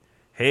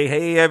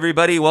Hey,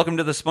 everybody. Welcome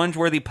to the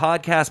Spongeworthy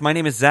Podcast. My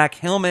name is Zach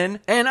Hillman.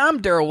 And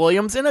I'm Daryl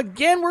Williams. And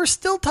again, we're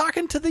still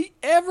talking to the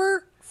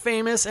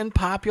ever-famous and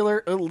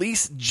popular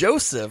Elise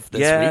Joseph this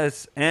week.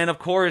 Yes, and of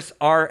course,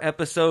 our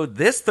episode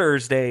this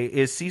Thursday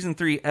is Season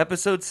 3,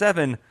 Episode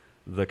 7,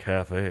 The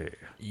Cafe.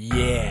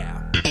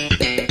 Yeah.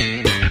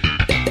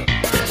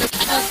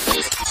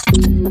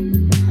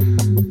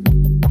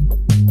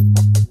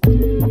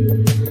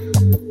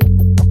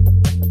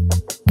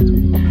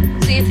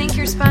 So you think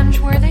you're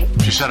sponge-worthy?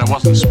 She said I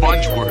wasn't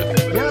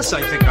sponge-worthy. Yes,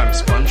 I think I'm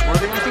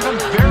sponge-worthy. I think I'm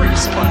very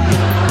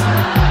sponge-worthy.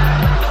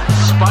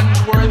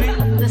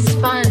 Sponge-worthy? The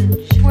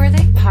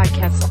Sponge-worthy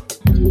podcast.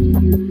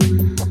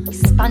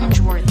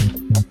 Sponge-worthy.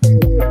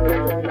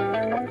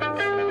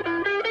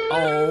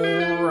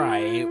 All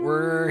right.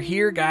 We're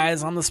here,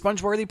 guys, on the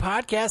Spongeworthy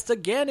Podcast.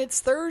 Again, it's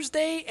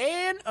Thursday.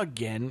 And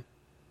again,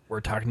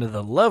 we're talking to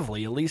the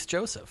lovely Elise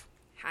Joseph.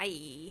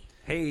 Hi.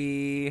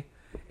 Hey.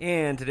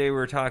 And today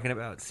we're talking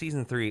about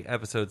Season 3,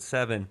 Episode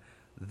 7,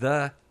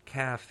 The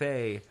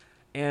Cafe.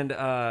 And,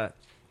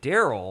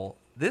 Daryl,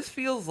 this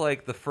feels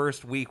like the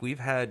first week we've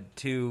had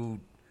two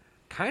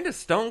kind of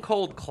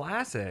stone-cold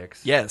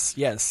classics. Yes.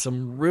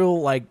 Some real,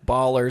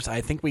 ballers.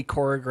 I think we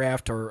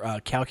choreographed or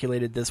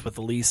calculated this with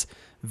Elise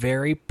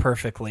very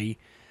perfectly.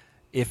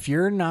 If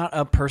you're not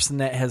a person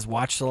that has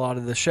watched a lot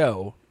of the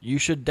show, you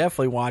should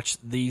definitely watch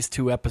these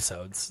two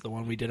episodes, the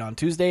one we did on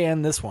Tuesday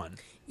and this one.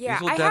 Yeah,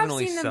 These will I have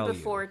definitely seen them sell you.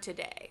 before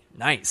today.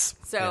 Nice.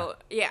 So,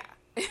 yeah.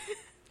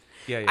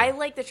 Yeah. I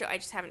like the show. I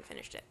just haven't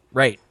finished it.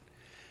 Right.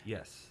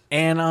 Yes.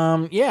 And,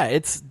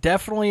 it's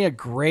definitely a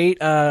great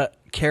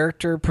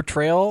character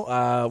portrayal.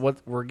 What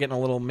we're getting a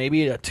little,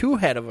 maybe too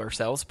ahead of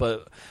ourselves,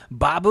 but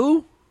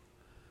Babu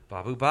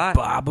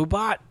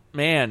Bot.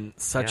 Man,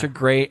 such a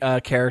great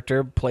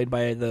character played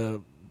by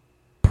the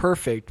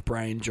perfect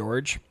Brian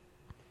George.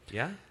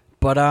 Yeah.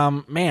 But,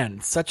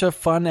 man, such a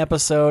fun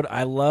episode.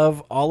 I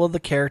love all of the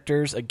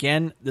characters.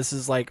 Again, this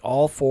is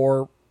all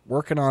four,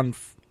 working on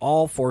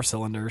all four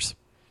cylinders.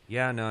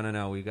 Yeah,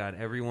 no. We got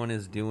everyone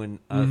is doing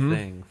a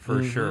thing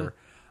for sure.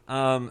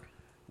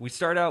 We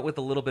start out with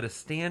a little bit of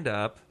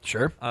stand-up.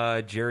 Sure.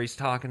 Jerry's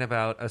talking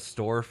about a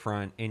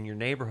storefront in your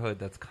neighborhood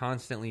that's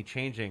constantly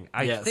changing.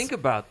 I Yes. think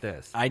about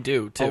this. I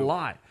do, too. A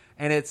lot.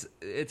 And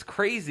it's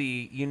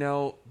crazy. You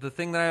know, the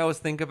thing that I always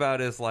think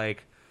about is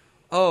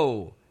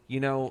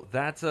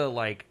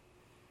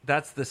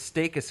that's the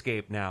Steak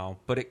Escape now,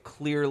 but it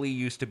clearly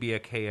used to be a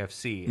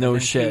KFC. No and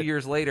then shit. 2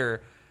 years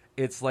later,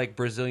 it's like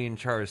Brazilian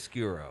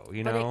chiaroscuro,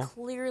 you But know? it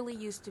clearly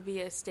used to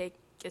be a Steak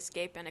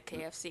Escape and a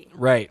KFC.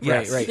 Right.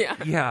 Yeah.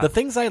 Yeah. The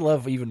things I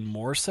love even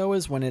more so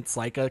is when it's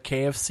like a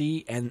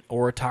KFC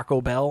or a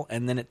Taco Bell,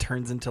 and then it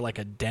turns into a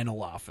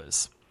dental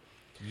office.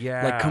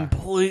 Yeah.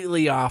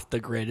 Completely off the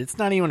grid. It's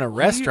not even a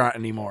restaurant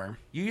anymore.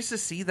 You used to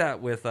see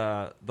that with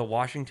the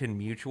Washington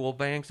Mutual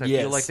banks. I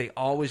Yes. feel like they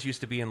always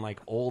used to be in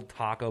old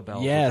Taco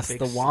Bells. Yes, with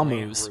the big slant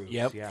Wamus. roofs.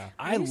 Yep. Yeah.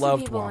 I knew some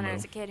loved people when I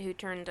was Wamu. a kid who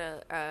turned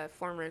a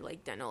former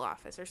dental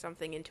office or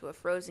something into a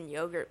frozen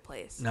yogurt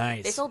place.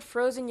 Nice. They sold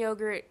frozen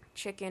yogurt,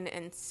 chicken,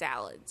 and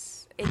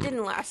salads. It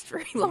didn't last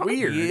very long.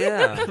 Weird.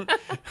 Yeah.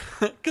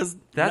 Because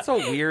That's a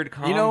weird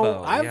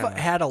combo. I've yeah.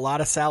 had a lot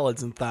of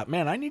salads and thought,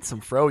 man, I need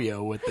some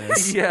froyo with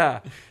this.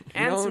 Yeah.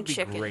 And you know, some it'd be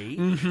chicken.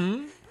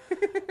 Great.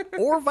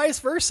 Or vice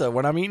versa.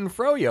 When I'm eating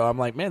froyo, I'm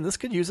like, man, this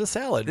could use a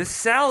salad. This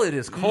salad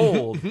is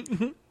cold.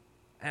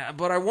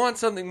 But I want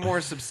something more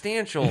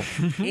substantial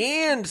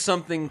and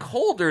something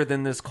colder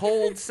than this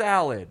cold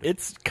salad.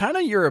 It's kind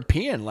of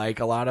European, like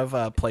a lot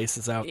of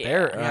places out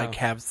there Yeah.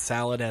 have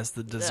salad as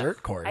the dessert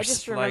Ugh. course. I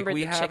just Like remembered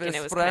we the have chicken.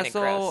 It was kind of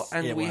espresso gross.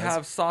 and It we was.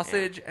 have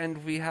sausage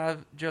and we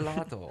have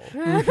gelato.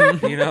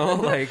 You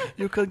know,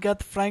 You could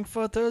get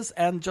frankfurters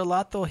and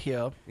gelato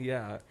here.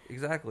 yeah,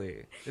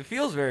 exactly. It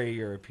feels very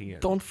European.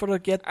 Don't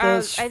forget the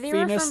I think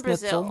we're Wiener from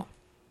Brazil. Schnitzel.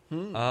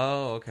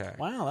 Oh, okay.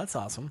 Wow, that's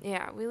awesome.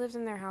 Yeah, we lived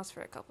in their house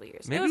for a couple of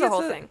years. Maybe it was a it's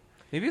whole thing.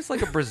 Maybe it's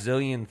like a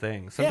Brazilian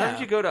thing. Sometimes Yeah.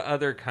 you go to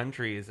other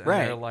countries and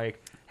Right. they're like,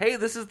 "Hey,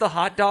 this is the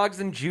hot dogs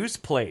and juice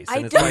place,"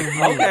 and I it's don't-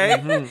 like,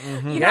 "Okay,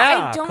 You know,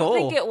 Yeah, I don't cool.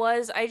 think it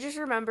was. I just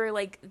remember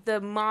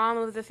the mom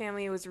of the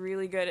family was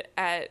really good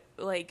at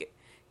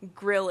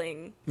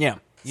grilling. Yeah. So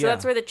Yeah.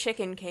 that's where the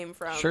chicken came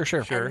from. Sure.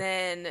 Sure. And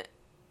then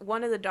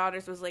one of the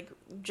daughters was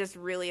just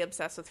really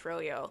obsessed with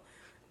froyo.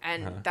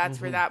 And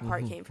that's where that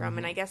part came from.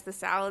 And I guess the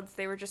salads,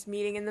 they were just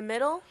meeting in the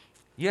middle.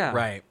 yeah,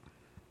 Right.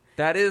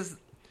 That is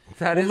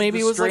maybe the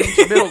it was like-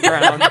 strange middle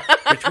ground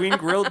between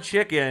grilled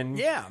chicken,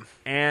 Yeah.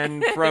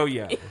 and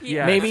froyo.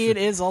 Yeah, Maybe it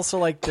is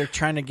also they're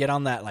trying to get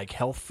on that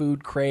health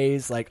food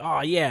craze.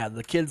 Oh yeah,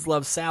 the kids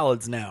love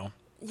salads now.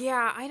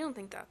 Yeah, I don't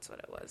think that's what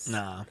it was.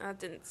 Nah. That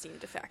didn't seem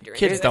to factor in.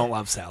 Kids don't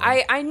love salad.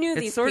 I knew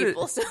It's these sorta-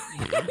 people, so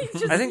it's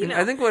just, I think you know.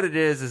 I think what it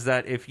is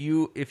that if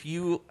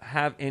you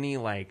have any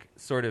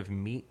sort of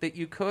meat that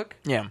you cook,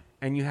 yeah,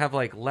 and you have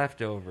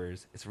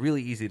leftovers, it's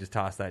really easy to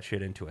toss that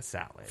shit into a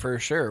salad. for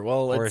sure.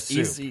 Well, Or a it's soup.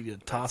 easy to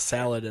toss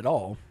salad at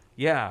all.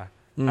 Yeah.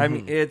 I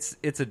mean, it's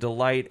a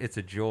delight. It's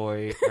a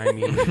joy. I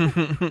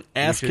mean,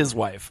 Ask should- his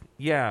wife.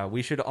 yeah,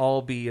 we should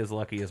all be as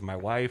lucky as my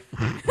wife.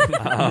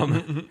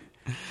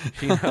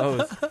 She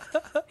knows.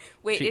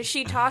 Wait, is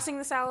she tossing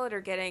the salad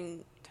or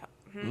getting?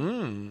 I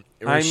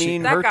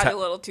mean, That got ti- a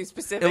little too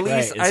specific. at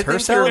least Right, is her I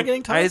salad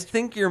getting I tossed?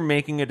 think you're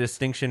making a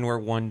distinction where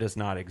one does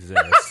not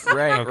exist.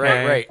 Right,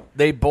 Okay? right.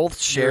 They both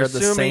You're share the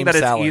assuming same that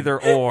salad. it's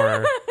either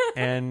or,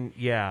 and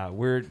yeah,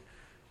 we're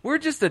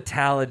just a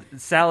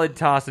salad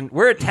tossing.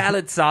 We're a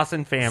talad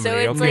saucing family. So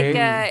it's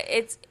okay?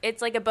 like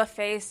it's like a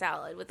buffet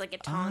salad with like a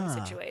tongue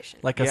situation.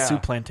 like a Yeah.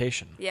 soup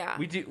plantation. yeah.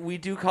 we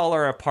do call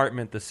our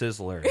apartment the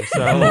Sizzler.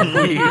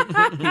 So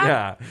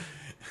yeah,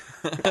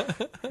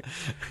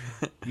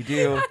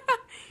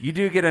 you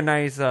do get a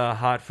nice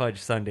hot fudge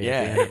sundae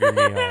Yeah. at the end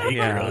of your meal. Girl,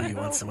 Yeah, you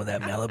want some of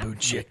that Malibu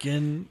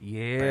chicken?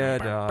 yeah,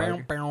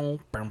 dog. Bow,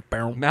 bow,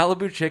 bow.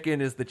 Malibu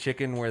chicken is the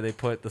chicken where they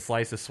put the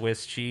slice of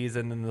Swiss cheese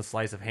and then the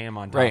slice of ham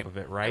on top Right. of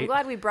it, I'm right?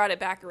 glad we brought it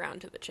back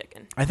around to the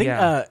chicken. I think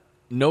Yeah.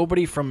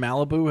 nobody from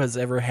Malibu has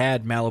ever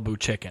had Malibu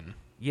chicken.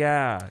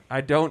 Yeah,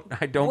 I don't.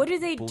 What do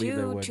they believe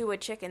do would. to a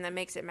chicken that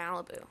makes it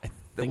Malibu?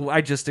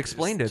 I just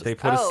explained it. They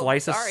put a Oh,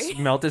 slice sorry. of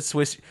melted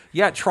Swiss.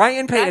 Yeah, try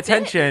and pay That's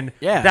attention. it?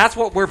 Yeah. That's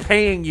what we're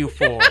paying you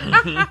for.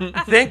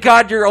 Thank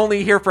God you're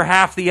only here for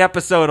half the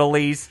episode,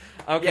 Elise.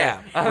 Okay.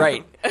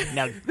 right.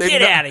 Now They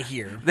get mel- out of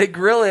here. They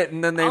grill it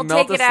and then they I'll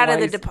melt take it a out of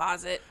the slice.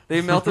 deposit.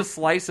 They melt a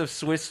slice of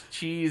Swiss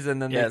cheese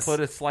and then Yes. they put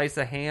a slice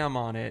of ham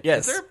on it.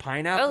 Yes. Is there a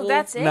pineapple? Oh,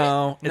 that's it.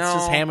 No, it's No.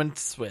 just ham and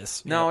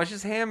Swiss. No, it's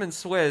just ham and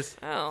Swiss.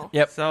 Oh,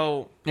 Yep.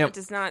 So Yep. It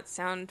does not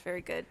sound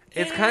very good.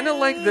 it's kind of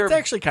like their It's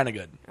actually kind of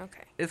good.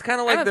 Okay. It's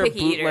kind of I'm like a their picky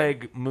eater.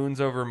 bootleg Moons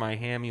Over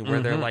Miami, where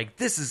they're like,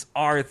 "This is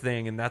our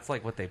thing," and that's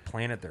like what they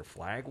planted their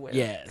flag with.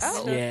 Yes.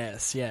 Oh.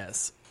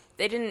 Yes.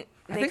 They didn't.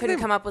 They think couldn't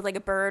they- come up with like a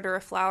bird or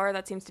a flower.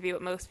 That seems to be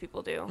what most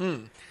people do.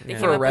 They Yeah. came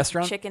For a up with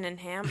restaurant? chicken and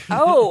ham.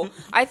 Oh,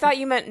 I thought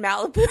you meant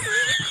Malibu.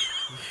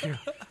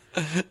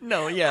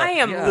 No, yeah. I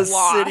am the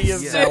lost. city of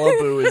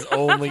Malibu is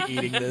only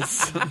eating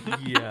this.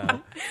 Yeah.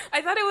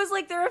 I thought it was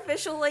like their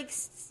official like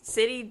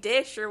city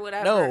dish or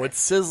whatever. No, it's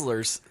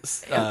Sizzler's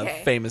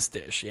Okay. famous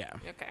dish. Yeah.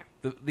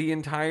 okay. The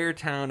entire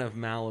town of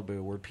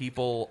Malibu, where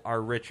people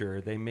are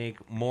richer, they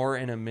make more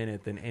in a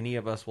minute than any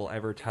of us will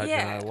ever touch in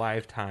Yeah. our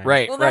lifetime.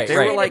 Right. Well, right. that's They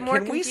right. were made it like, more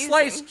 "Can we confusing."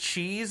 slice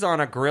cheese on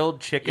a grilled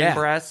chicken Yeah.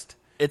 breast?"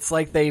 It's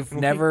like they've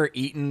never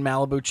eaten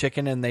Malibu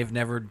chicken and they've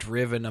never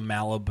driven a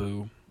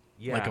Malibu,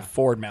 Yeah. like a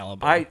Ford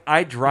Malibu.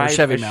 I drive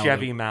Chevy a Malibu.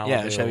 Chevy Malibu.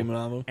 Yeah, a Chevy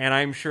Malibu. And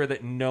I'm sure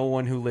that no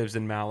one who lives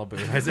in Malibu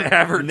has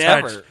ever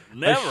Never. touched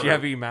Never. a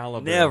Chevy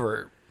Malibu.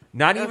 Never.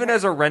 Not even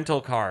as a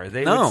rental car.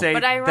 They No. would say,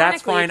 But ironically,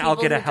 "That's fine. people I'll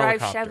get a who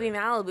drive helicopter." Chevy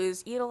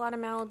Malibus eat a lot of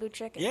Malibu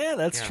chicken. Yeah,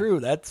 that's Yeah. true.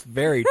 That's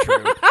very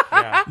true.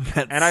 Yeah.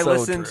 That's And I so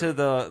listened true.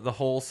 to the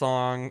whole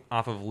song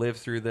off of "Live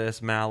Through This"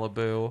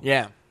 Malibu.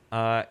 Yeah.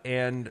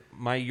 And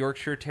my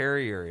Yorkshire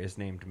Terrier is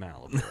named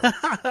Malibu.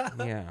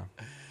 Yeah.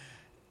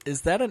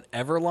 Is that an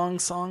Everlong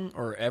song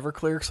or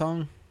Everclear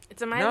song?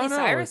 It's a Miley No,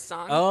 Cyrus it's-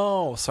 song.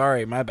 Oh,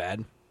 sorry, my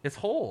bad. It's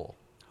Whole.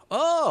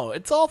 Oh,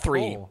 it's all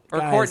three. Whole. Or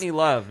Guys, Courtney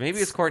Love. Maybe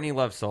it's Courtney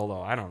Love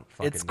solo. I don't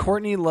fucking It's know.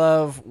 Courtney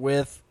Love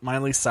with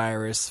Miley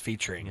Cyrus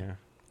featuring.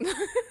 Yeah.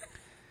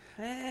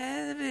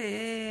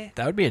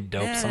 That would be a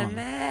dope song.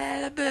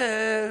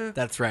 Malibu.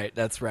 That's right.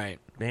 That's right.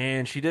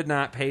 Man, she did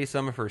not pay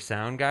some of her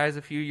sound guys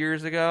a few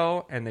years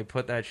ago, and they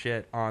put that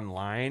shit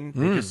online.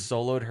 They just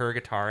soloed her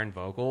guitar and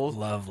vocals.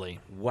 Lovely.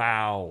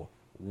 Wow.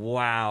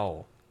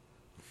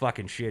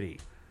 Fucking shitty.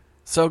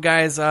 So,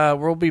 guys,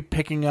 we'll be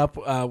picking up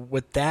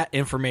with that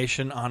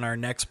information on our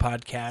next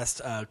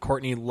podcast.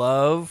 Courtney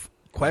Love,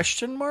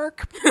 question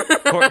mark?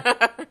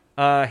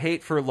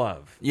 Hate for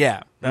Love.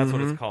 Yeah. That's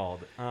what it's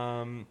called.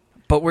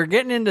 But we're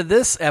getting into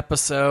this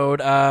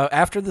episode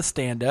after the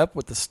stand-up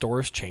with the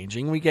stores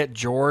changing. We get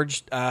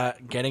George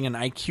getting an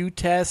IQ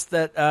test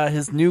that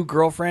his new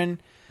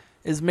girlfriend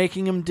is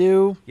making him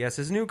do. Yes,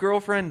 his new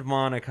girlfriend,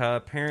 Monica,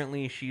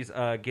 apparently she's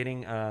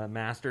getting a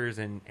master's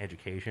in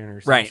education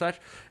or some Right. such.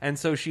 And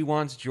so she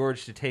wants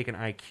George to take an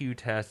IQ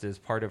test as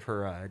part of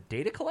her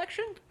data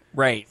collection.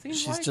 Right. Seems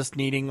She's like- just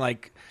needing,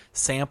 like,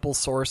 sample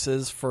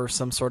sources for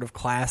some sort of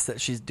class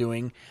that she's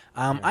doing.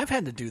 I've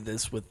had to do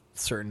this with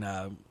certain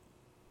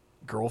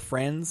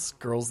girlfriends,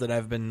 girls that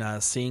I've been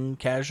seeing You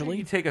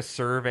casually. take a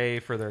survey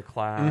for their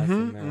class,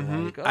 and they're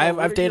like, "Oh, what I've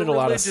are dated your a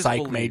lot of religious psych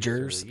beliefs?"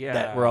 majors Or, yeah.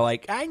 that were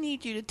like, I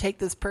need you to take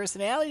this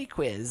personality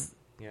quiz.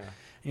 Yeah. And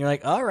you're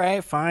like, all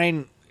right,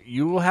 fine.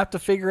 You will have to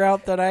figure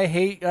out that I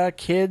hate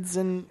kids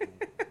and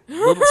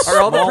little Are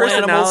all the small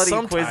animals personality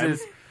sometime.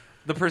 quizzes?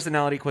 The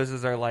personality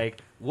quizzes are like,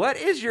 "What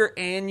is your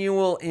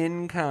annual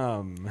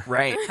income?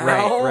 Right,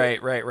 How-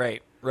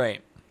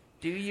 right.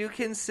 Do you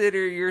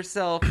consider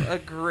yourself a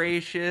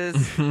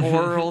gracious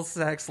oral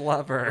sex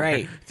lover?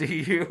 Right. Do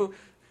you?"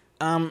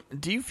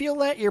 Do you feel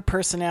that your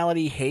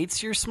personality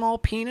hates your small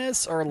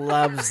penis or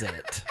loves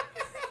it?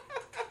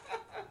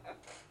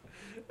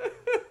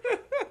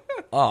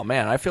 Oh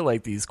man, I feel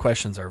like these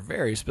questions are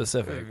very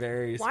specific.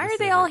 Very. Why are specific.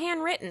 they all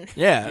handwritten?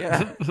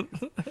 Yeah.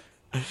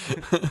 Yeah.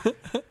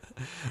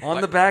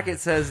 On the back it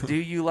says, "Do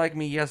you like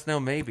me? Yes, no,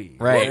 maybe."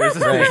 Right, There's-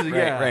 right,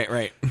 yeah.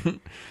 right. Am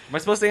I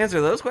supposed to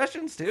answer those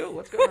questions too?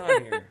 What's going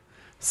on here?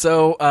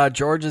 So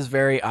George is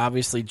very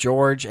obviously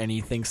George, and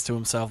he thinks to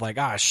himself like,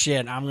 "Ah,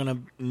 shit, I'm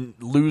gonna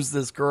lose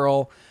this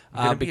girl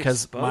gonna be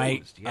because my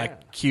exposed, yeah.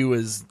 IQ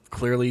is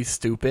clearly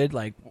stupid."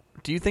 Like,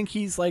 do you think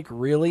he's like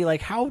really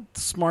like how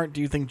smart do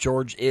you think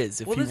George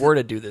is if he were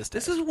to do this?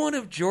 This is one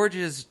of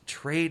George's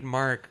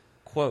trademark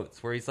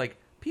quotes where he's like,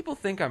 "People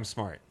think I'm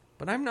smart,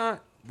 but I'm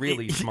not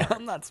really smart.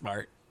 I'm not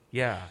smart.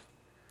 Yeah,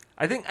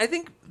 I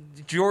think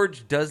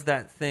George does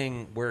that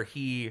thing where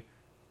he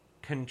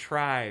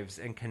contrives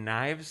and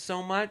connives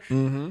so much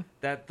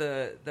that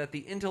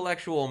the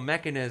intellectual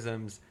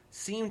mechanisms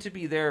seem to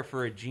be there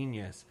for a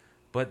genius,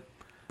 but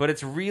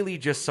it's really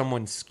just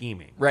someone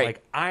scheming. Right.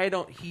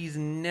 Like he's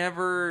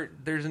never,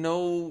 there's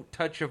no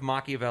touch of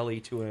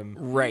Machiavelli to him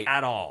Right.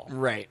 at all.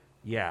 Right.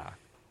 Yeah.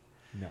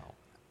 No.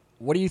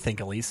 What do you think,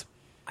 Elise?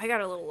 I got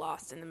a little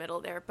lost in the middle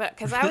there, but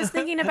because I was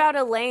thinking about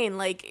Elaine,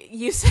 like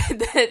you said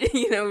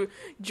that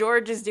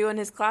George is doing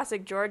his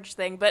classic George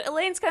thing, but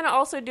Elaine's kind of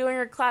also doing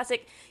her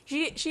classic.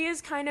 She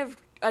is kind of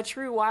a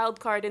true wild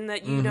card in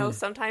that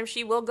sometimes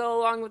she will go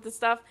along with the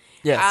stuff,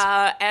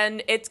 Yes.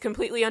 and it's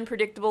completely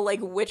unpredictable, like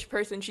which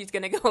person she's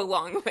going to go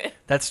along with.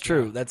 That's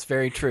true. That's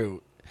very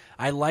true.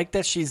 I like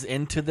that she's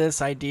into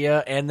this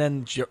idea, and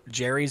then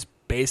Jerry's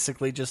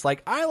basically just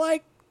like, I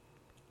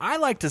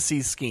like to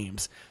see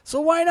schemes, so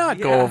why not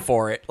go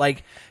for it?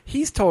 Like,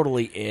 he's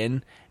totally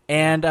in,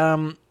 and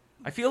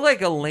I feel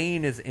like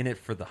Elaine is in it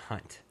for the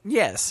hunt.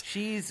 yes,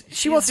 She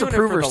wants to doing it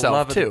prove for the herself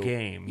love of too. the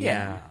game.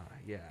 Yeah.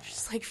 Yeah.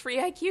 It's like free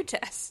IQ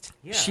test.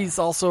 Yeah. She's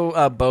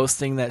also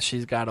boasting that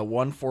she's got a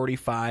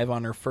 145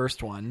 on her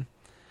first one.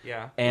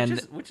 Yeah. And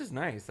which is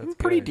nice. That's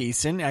Pretty good.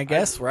 decent, I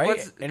guess, right?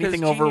 what's- 'cause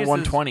Anything over genius is-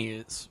 120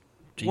 is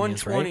genius,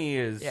 120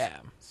 right? is Yeah.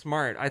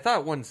 smart. I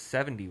thought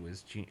 170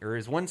 was or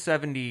is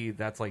 170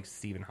 that's like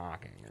Stephen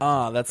Hawking.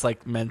 That's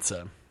like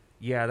Mensa.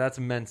 Yeah, that's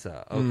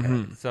Mensa. Okay.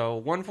 Mm-hmm. So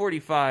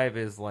 145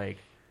 is like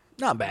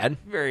Not bad.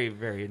 very,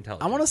 very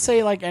intelligent. I want to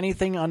say like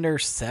anything under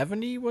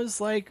 70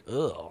 was like,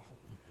 ugh.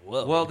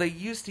 Whoa. Well, they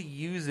used to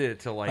use it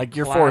to Like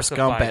your Forrest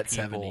Gump classify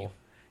at people. 70.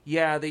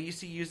 Yeah, they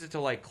used to use it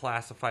to like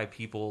classify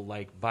people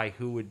like by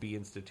who would be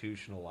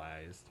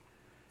institutionalized.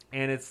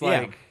 And it's Yeah.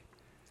 like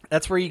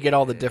That's where you get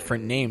all the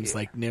different names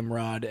like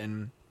Nimrod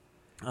and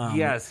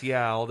yes,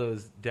 all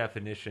those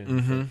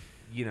definitions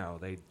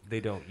that, they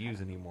don't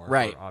use anymore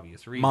right, for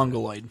obvious reasons.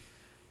 Mongoloid.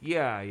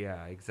 Yeah,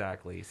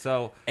 exactly.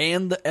 So,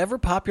 And the ever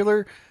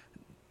popular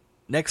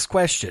next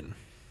question.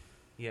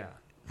 yeah.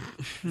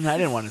 I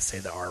didn't want to say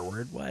the R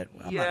word. What?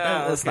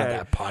 That's not okay.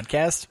 that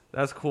podcast.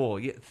 That's cool.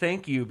 Yeah,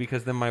 thank you,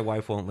 because then my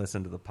wife won't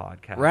listen to the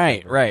podcast.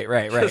 Right.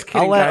 Just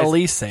kidding, I'll let guys.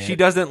 Elise say She it.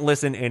 doesn't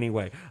listen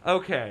anyway.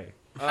 Okay.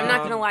 I'm not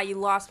going to lie, you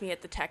lost me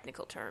at the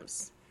technical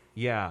terms.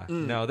 Yeah.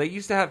 No, they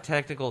used to have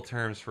technical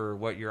terms for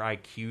what your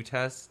IQ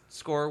test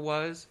score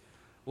was.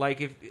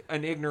 Like if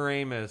an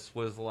ignoramus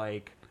was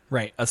like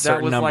Right, a that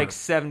certain was number. like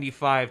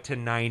 75 to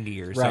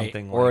 90 or Right,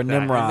 something or like a that.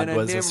 Nimrod and then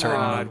was a certain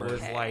Nimrod number.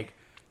 was Okay. like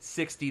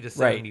 60 to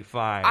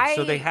 75.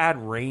 So they had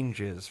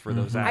ranges for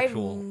those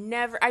actual.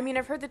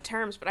 I've heard the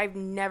terms, but I've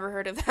never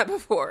heard of that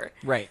before.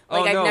 Right.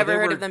 Like, Oh, no, I've never they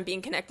heard were- of them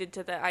being connected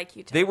to the IQ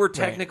test. They were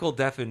technical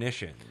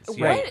definitions.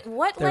 Yeah. Right.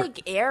 What They're-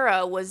 like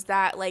era was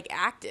that like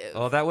active?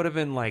 Oh, that would have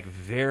been like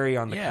very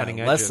on the Yeah,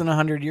 cutting edge less than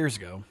 100 years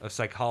ago. of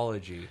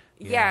psychology.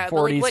 yeah, 40s,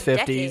 but like what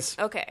 50s.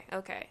 decade?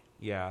 Okay.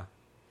 Yeah.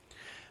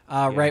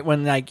 Right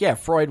when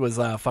Freud was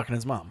fucking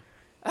his mom.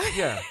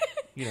 Yeah.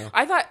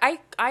 I thought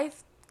I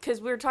because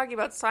we were talking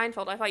about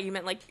Seinfeld. I thought you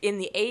meant like in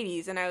the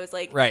 80s, and I was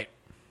like, Right.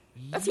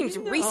 that seems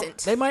recent.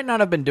 They might not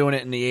have been doing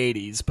it in the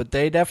 80s, but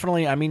they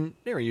definitely,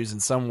 they were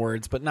using some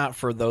words, but not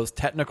for those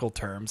technical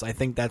terms. I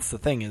think that's the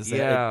thing, is that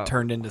Yeah. it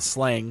turned into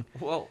slang.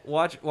 Well,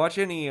 watch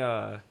any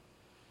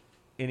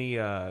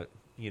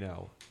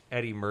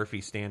Eddie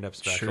Murphy stand-up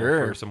special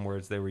Sure. for some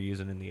words they were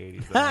using in the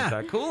 80s that aren't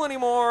that cool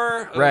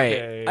anymore.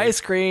 Okay. Right.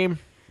 Ice cream.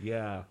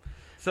 Yeah.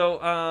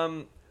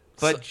 So,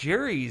 but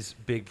Jerry's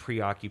big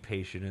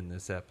preoccupation in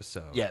this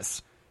episode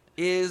Yes.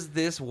 is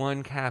this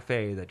one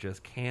cafe that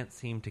just can't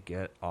seem to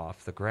get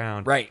off the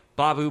ground. Right.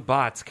 Babu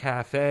Bot's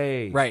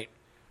Cafe. Right.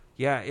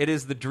 Yeah, it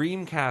is the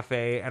dream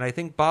cafe, and I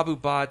think Babu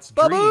Bot's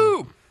Babu!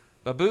 dream,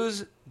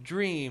 Babu's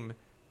dream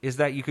is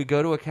that you could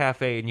go to a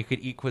cafe and you could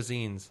eat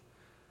cuisines.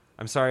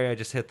 I'm sorry, I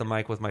just hit the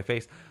mic with my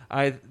face.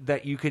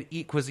 That you could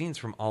eat cuisines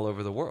from all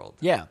over the world.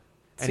 Yeah.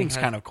 And Seems he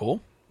has- kind of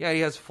cool. Yeah,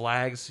 he has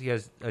flags. He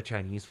has a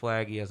Chinese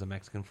flag. He has a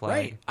Mexican flag.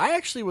 Right. I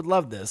actually would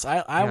love this.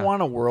 I Yeah.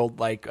 want a world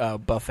like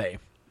buffet.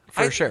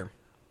 For sure.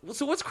 Well,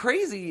 so what's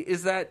crazy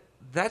is that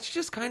that's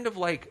just kind of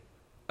like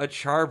a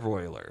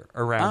charbroiler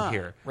around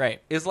here. right.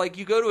 It's like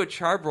you go to a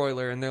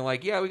charbroiler and they're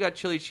like, yeah, we got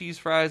chili cheese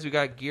fries, we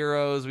got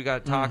gyros, we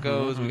got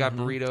tacos, we got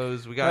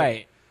burritos, we got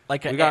Right.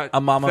 Like we got a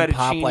mom and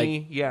pop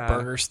fettuccine, yeah.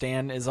 burger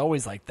stand is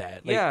always like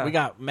that. Like, Yeah. we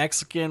got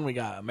Mexican, we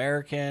got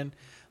American,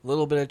 a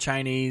little bit of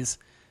Chinese,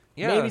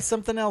 Yeah. maybe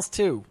something else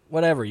too.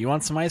 Whatever. You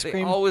want some ice They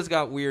cream? always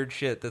got weird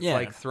shit that's Yeah.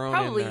 like thrown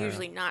Probably in there.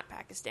 usually not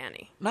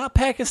Pakistani. Not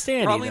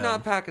Pakistani. Probably though.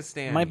 not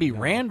Pakistani. Might be no.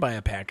 ran by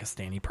a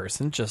Pakistani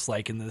person, just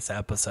like in this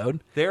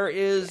episode. There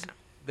is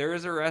there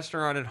is a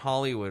restaurant in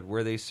Hollywood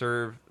where they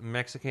serve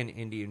Mexican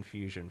Indian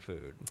fusion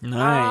food.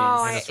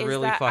 Nice. And it's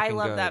really I fucking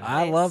love good. that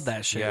I place. love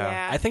that shit.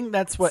 Yeah. I think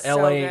that's what So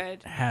LA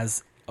good.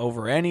 has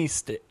over any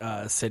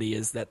city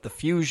is that the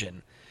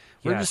fusion.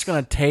 We're Yes. just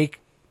gonna take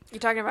You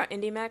talking about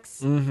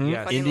IndieMex?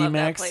 Yes. Fucking love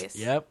that IndieMex. place.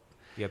 Yep.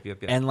 Yep.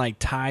 And like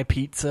Thai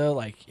pizza,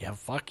 like yeah,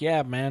 fuck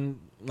yeah, man.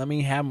 Let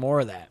me have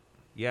more of that.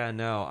 Yeah,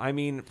 no. I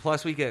mean,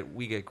 plus we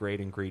get great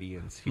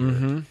ingredients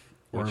here,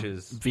 which Or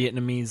is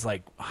Vietnamese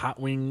like hot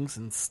wings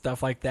and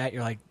stuff like that.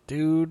 You're like,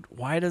 dude,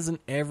 why doesn't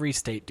every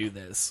state do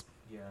this?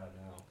 yeah,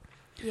 no.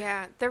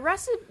 Yeah, the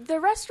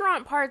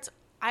restaurant parts,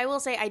 I will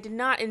say, I did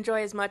not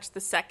enjoy as much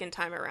the second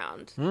time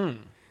around.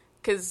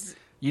 Because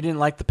You didn't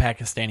like the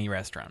Pakistani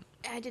restaurant.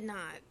 I did not.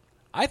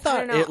 I thought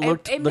don't know. it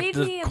looked It the made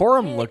me a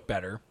decorum bit- looked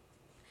better.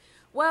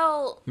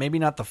 Well, Maybe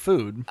not the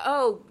food.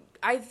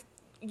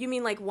 you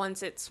mean like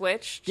once it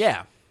switched?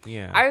 Yeah.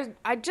 Yeah.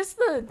 I just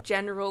the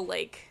general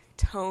like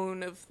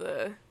tone of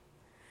the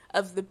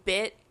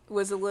bit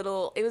was a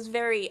little. It was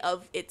very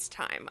of its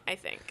time. I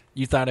think.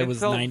 You thought it it was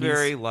felt 90s?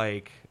 very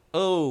like,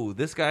 oh,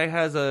 this guy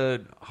has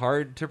a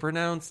hard to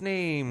pronounce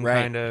name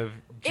Right. kind of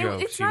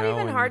jokes. It's not you know?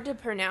 even and- hard to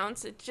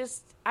pronounce. It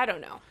just I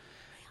don't know.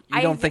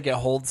 You don't think it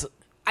holds...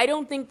 I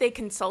don't think they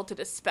consulted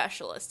a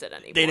specialist at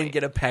any point. They didn't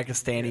get a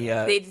Pakistani...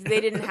 They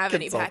didn't have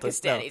any consultant,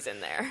 no. Pakistanis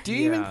in there. Do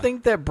you even Yeah.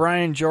 think that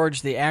Brian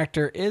George, the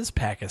actor, is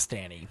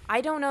Pakistani?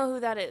 I don't know who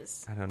that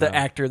is. I don't The know.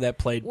 actor that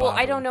played Well, I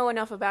Babu. don't know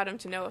enough about him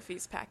to know if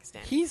he's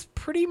Pakistani. He's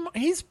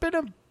he's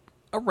been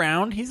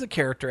around. He's a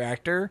character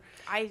actor.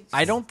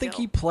 I don't think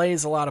he still-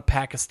 plays a lot of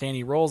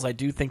Pakistani roles. I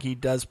do think he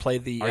does play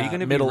the Are you going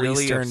to be Middle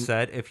really Eastern.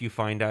 upset if you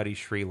find out he's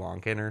Sri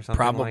Lankan or something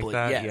Probably, like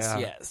that? yes,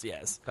 Yeah.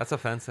 yes. That's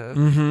offensive.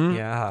 Mm-hmm.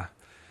 Yeah.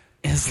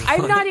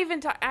 I'm not even.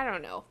 I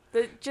don't know.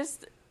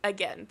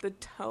 Again the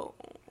tone.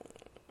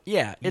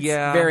 Yeah, it's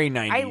Yeah. very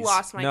 90s. I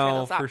lost my No, train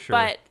of thought. for sure.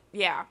 But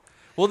yeah,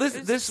 Well, this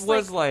It's this just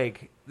was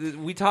like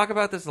we talk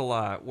about this a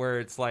lot, where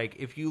it's like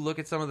if you look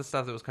at some of the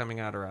stuff that was coming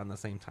out around the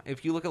same time,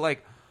 if you look at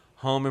like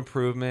Home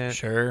Improvement,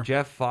 Sure.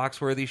 Jeff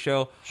Foxworthy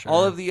show, Sure.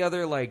 all of the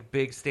other like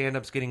big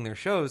stand-ups getting their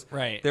shows,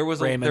 Right. There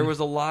was Raymond. there was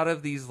a lot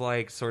of these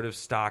like sort of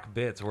stock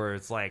bits where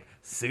it's like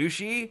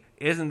sushi,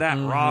 isn't that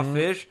raw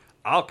fish?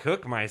 I'll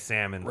cook my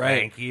salmon, Mm-hmm. Right.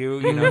 thank you.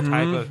 You know,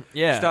 type of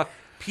Yeah. stuff.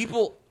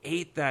 People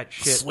ate that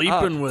shit.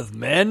 Sleeping up. with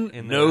men?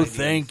 in the No, 90s.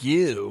 thank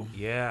you.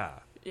 Yeah.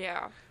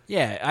 yeah.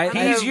 Yeah, I'm I,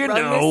 gonna you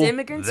run know this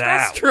immigrant's that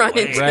restaurant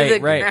way. into Right, the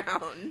right.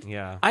 ground.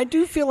 Yeah. I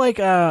do feel like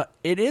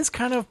it is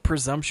kind of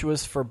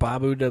presumptuous for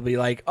Babu to be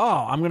like,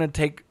 oh, I'm going to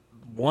take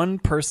one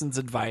person's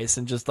advice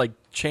and just like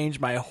change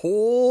my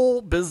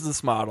whole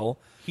business model.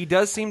 He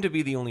does seem to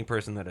be the only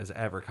person that has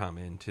ever come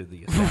into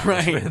the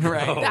Right, establishment.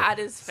 right. though. That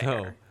is So,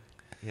 fair.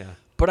 yeah.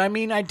 But I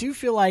mean, I do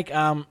feel like,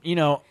 you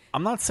know,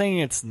 I'm not saying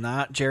it's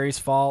not Jerry's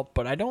fault,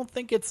 but I don't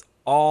think it's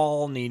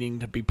all needing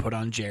to be put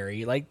on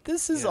Jerry. Like,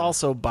 this is Yeah.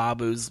 also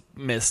Babu's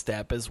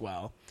misstep as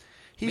well.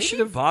 He Maybe should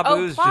have.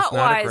 Babu's just plot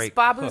not a wise, great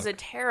Babu's cook. a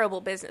terrible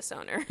business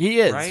owner. He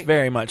is, Right?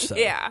 very much so.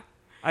 Yeah.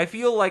 I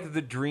feel like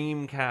the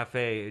Dream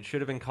Cafe. It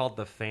should have been called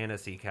the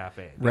Fantasy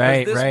Cafe. Because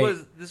Right, this right.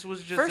 This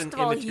was just First an of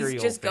all, immaterial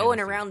he's just going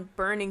fantasy. around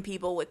burning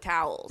people with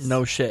towels.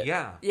 No shit.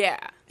 Yeah. Yeah.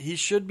 He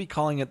should be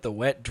calling it the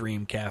Wet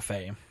Dream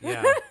Cafe.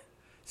 Yeah.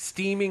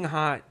 Steaming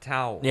hot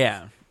towel.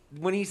 Yeah.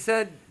 When he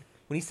said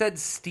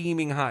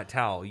steaming hot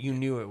towel, you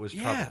knew it was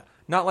trouble. Yeah.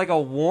 Not like a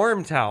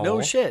warm towel.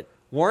 No shit.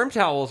 Warm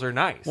towels are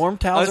nice. Warm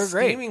towels a are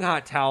great. Steaming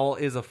hot towel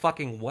is a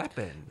fucking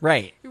weapon.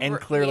 Right. And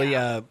clearly,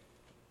 Yeah.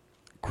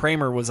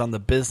 Kramer was on the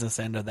business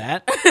end of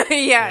that.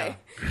 yeah.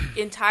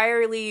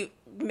 Entirely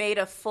made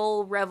a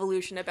full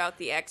revolution about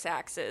the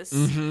x-axis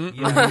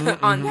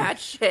on that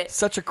shit.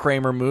 Such a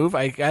Kramer move.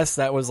 I guess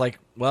that was like,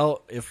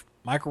 well, if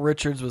Michael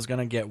Richards was going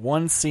to get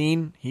one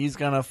scene, he's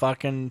going to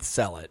fucking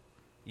sell it.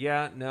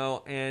 Yeah,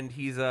 no, and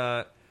he's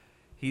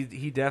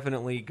he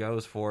definitely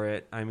goes for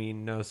it. I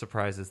mean, no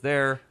surprises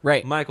there.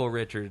 Right. Michael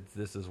Richards,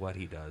 this is what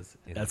he does.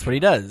 That's what he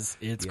does.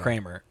 It's Yeah.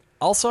 Kramer.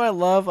 Also, I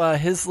love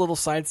his little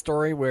side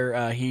story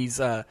where he's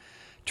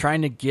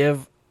trying to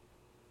give,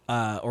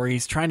 or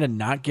he's trying to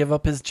not give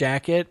up his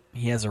jacket.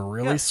 He has a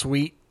really Yeah.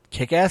 sweet,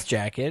 kick-ass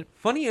jacket.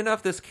 Funny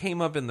enough, this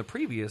came up in the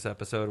previous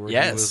episode where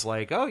Yes. he was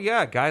like, "Oh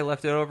yeah, guy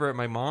left it over at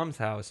my mom's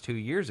house 2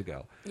 years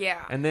ago." Yeah.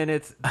 And then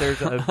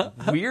there's a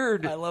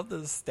weird, I love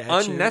this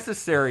statue.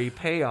 unnecessary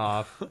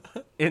payoff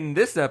in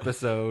this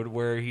episode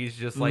where he's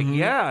just like, Mm-hmm.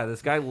 "Yeah,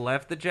 this guy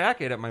left the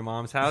jacket at my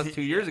mom's house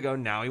 2 years ago.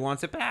 Now he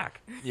wants it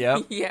back."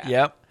 Yep. Yeah.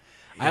 Yep.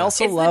 I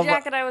also It's love the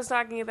jacket I was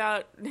talking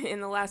about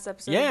in the last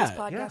episode Yeah, of this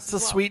podcast. it's a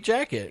as well. sweet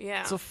jacket.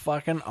 Yeah. It's a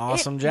fucking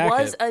awesome It jacket.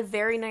 was a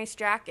very nice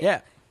jacket.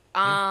 Yeah.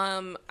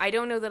 I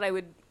don't know that I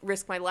would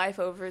risk my life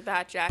over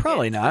that jacket.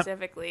 Probably not.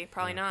 Specifically.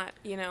 Probably not.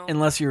 You know.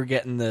 Unless you were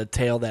getting the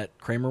tail that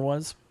Kramer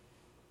was.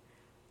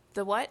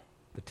 The what?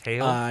 The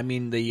tail. I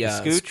mean the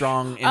scooch?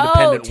 strong,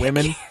 independent Oh,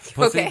 women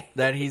Pussy? Okay.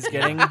 that he's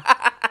getting.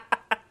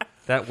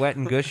 That wet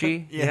and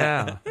gushy.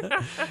 Yeah.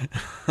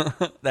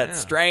 That's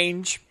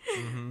strange.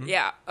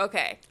 Yeah.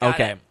 Okay. Got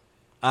Okay.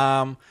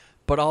 it.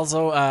 But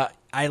also,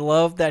 I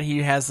love that he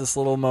has this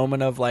little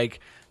moment of like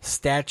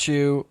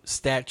statute,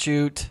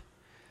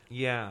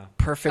 Yeah.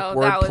 Perfect Oh,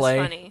 that was wordplay.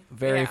 funny.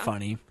 Very Yeah.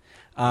 funny.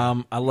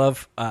 I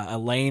love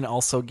Elaine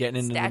also getting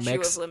into Statue the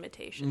mix. of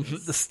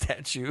limitations. The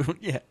statue.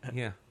 Yeah.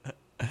 Yeah.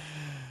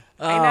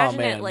 I imagine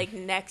man. it like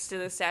next to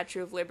the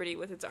Statue of Liberty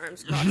with its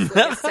arms crossed, with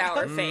like a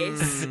sour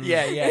face.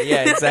 Yeah,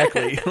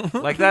 exactly.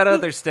 Like that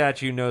other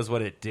statue knows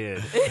what it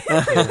did.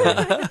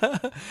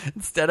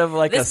 Instead of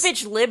like This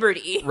bitch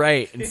Liberty.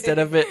 right, instead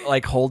of it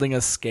like holding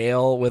a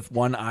scale with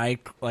one eye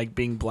like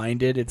being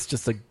blinded, it's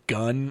just a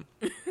gun.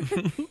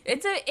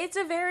 It's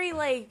a very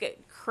like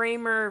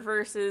Kramer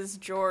versus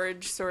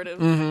George sort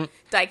of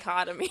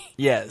dichotomy.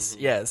 Yes.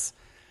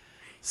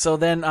 So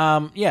then,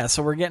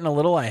 so we're getting a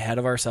little ahead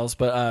of ourselves,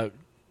 but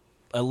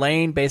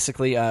Elaine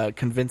basically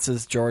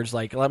convinces George,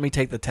 like, let me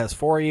take the test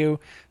for you.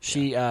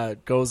 She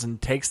goes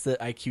and takes the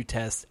IQ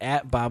test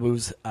at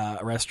Babu's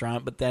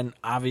restaurant, but then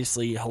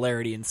obviously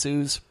hilarity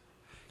ensues.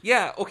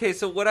 Yeah, okay,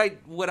 so what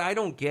I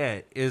don't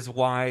get is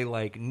why,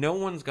 like, no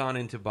one's gone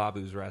into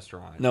Babu's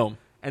restaurant. No.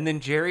 And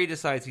then Jerry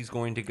decides he's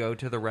going to go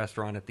to the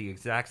restaurant at the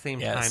exact same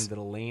Yes. time that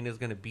Elaine is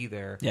going to be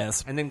there.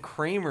 Yes. And then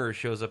Kramer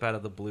shows up out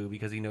of the blue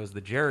because he knows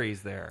that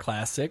Jerry's there.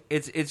 Classic.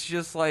 It's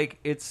just like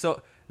it's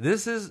so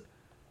this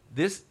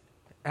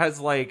has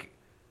like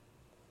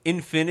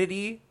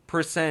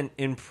infinity%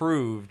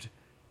 improved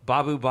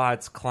Babu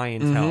Bot's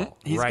clientele.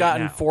 He's right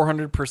gotten now.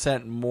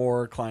 400%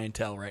 more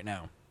clientele right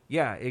now.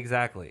 Yeah,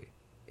 exactly.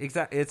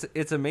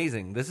 It's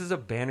amazing. This is a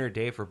banner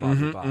day for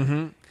Babu Bot.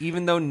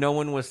 Even though no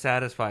one was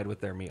satisfied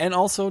with their meal. And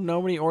also,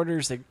 nobody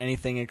orders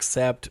anything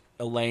except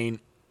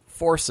Elaine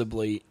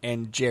forcibly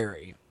and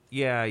Jerry.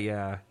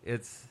 Yeah.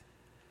 It's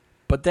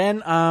But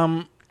then,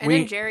 And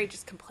then Jerry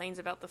just complains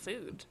about the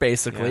food.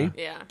 basically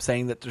Yeah.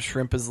 saying that the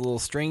shrimp is a little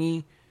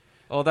stringy.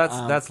 that's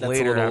that's a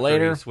later little after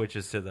later. he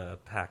switches to the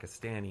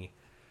Pakistani.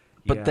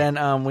 But Yeah.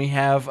 then we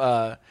have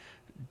a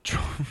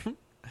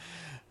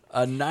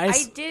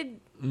nice.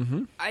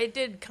 I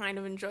did kind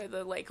of enjoy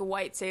the like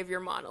white savior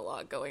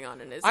monologue going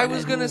on in his I head.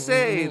 was gonna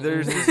say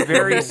there's this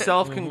very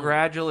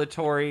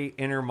self-congratulatory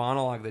inner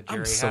monologue that Jerry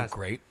I'm so has.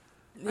 great.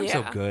 I'm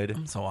so good.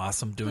 I'm so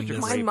awesome doing this.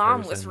 My great mom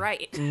person. was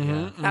right.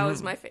 That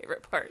was my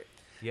favorite part.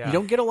 Yeah. You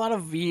don't get a lot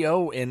of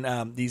VO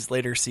in these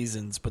later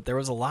seasons, but there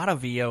was a lot of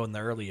VO in the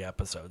early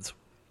episodes.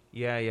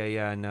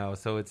 Yeah. No,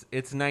 so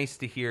it's nice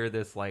to hear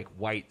this like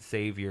white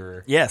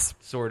savior Yes,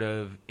 sort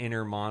of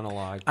inner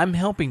monologue. I'm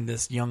helping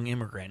this young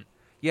immigrant.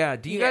 Yeah.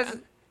 Do you Yeah.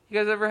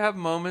 guys ever have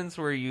moments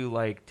where you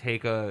like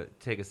take a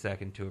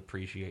second to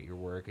appreciate your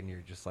work and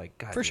you're just like,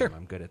 God, For damn, sure.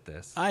 I'm good at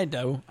this. I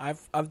do.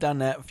 I've done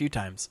that a few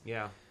times.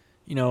 Yeah.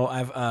 You know,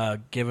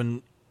 I've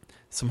given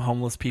some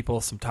homeless people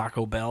some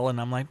Taco Bell,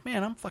 and I'm like,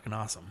 man, I'm fucking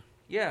awesome.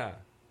 Yeah.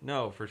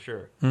 No, for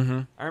sure.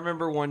 Mm-hmm. I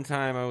remember one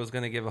time I was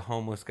going to give a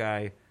homeless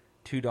guy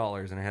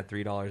 $2 and I had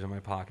 $3 in my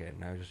pocket,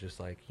 and I was just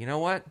like, you know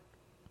what?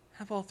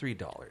 Have all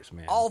 $3,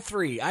 man. All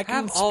three. I can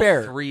Have all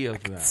spare 3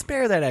 of them.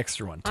 Spare that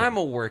extra one. Too. I'm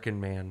a working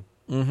man.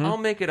 I'll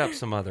make it up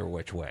some other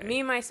which way.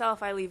 Me,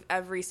 myself, I leave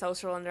every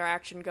social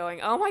interaction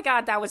going, oh my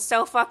God, that was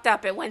so fucked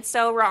up. It went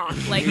so wrong.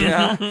 Like,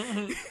 Yeah.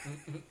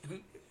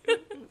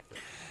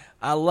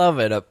 I love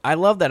it. I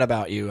love that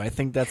about you. I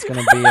think that's going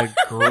to be a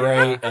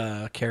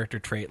great character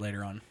trait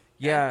later on.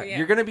 Yeah, Yeah.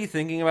 you're going to be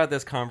thinking about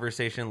this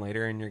conversation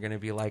later, and you're going to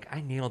be like,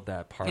 I nailed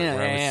that part Yeah,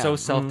 where I was yeah, so yeah.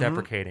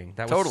 self-deprecating.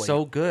 That Totally. was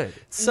so good.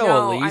 So,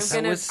 no, Elise,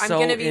 I'm was so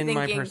gonna be in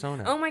my thinking,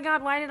 persona. oh my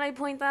God, why did I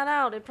point that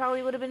out? It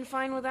probably would have been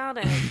fine without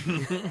it.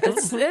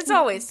 it's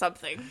always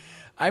something.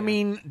 I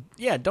mean,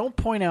 yeah, don't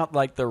point out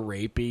like the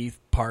rapey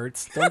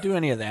parts. Don't do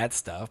any of that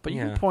stuff. But you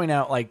Yeah. can point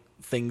out like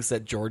things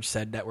that George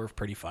said that were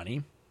pretty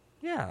funny.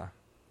 Yeah.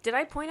 Did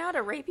I point out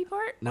a rapey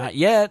part? Not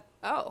yet.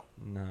 Oh,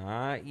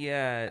 Not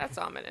yet. that's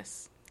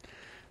ominous.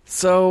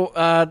 So,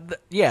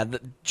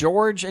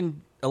 George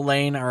and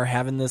Elaine are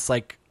having this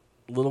like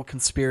little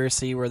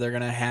conspiracy where they're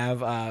gonna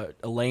have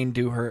Elaine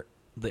do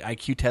the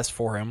IQ test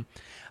for him,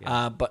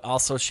 but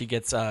also she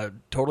gets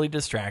totally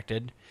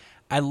distracted.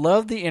 I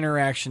love the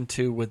interaction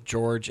too with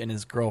George and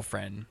his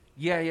girlfriend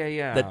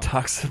Yeah. that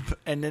talks,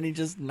 and then he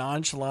just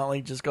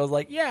nonchalantly just goes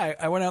like, "Yeah,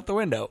 I went out the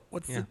window.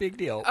 What's the big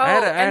deal?" Oh, I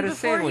had and a before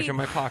sandwich he- in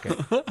my pocket.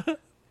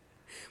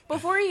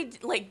 Before he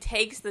like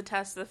takes the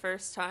test the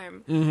first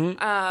time,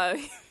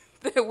 Mm-hmm.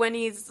 when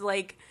he's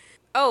like,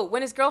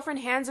 when his girlfriend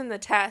hands him the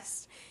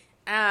test,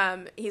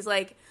 he's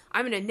like,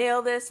 I'm gonna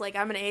nail this, like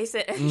I'm gonna ace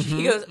it, and Mm-hmm.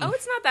 she goes, oh,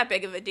 it's not that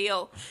big of a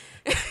deal,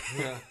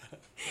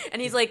 and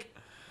he's like,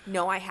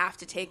 no, I have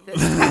to take this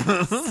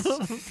test.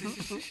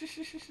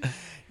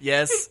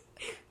 Yes.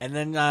 And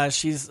then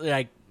she's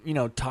like,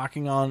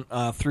 talking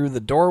on through the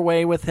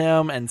doorway with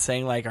him and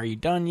saying like, "Are you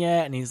done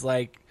yet?" And he's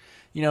like,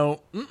 you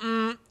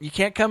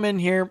can't come in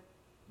here.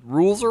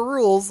 Rules are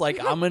rules.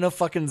 Like I'm in a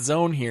fucking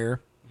zone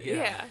here.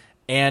 Yeah.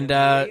 And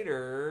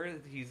later,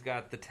 he's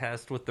got the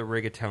test with the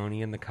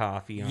rigatoni and the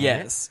coffee on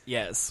it.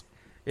 yes.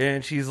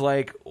 And she's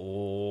like,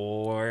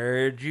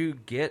 where'd you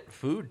get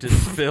food to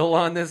spill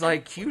on this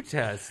IQ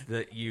test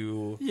that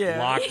you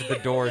locked the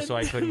door so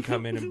I couldn't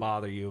come in and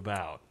bother you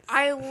about?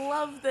 I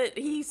love that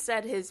he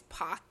said his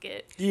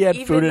pocket. He had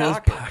food in his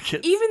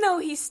pocket. Even though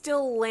he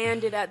still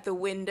landed at the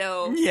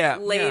window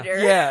later.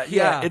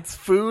 Yeah. It's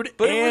food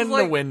But and it was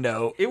like, the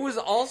window. It was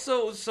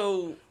also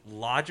so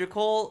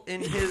logical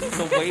in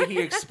the way he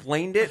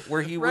explained it,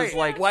 where he was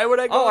like, why would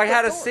I go oh, out I the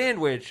had a door?"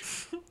 sandwich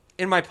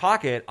in my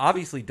pocket,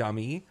 obviously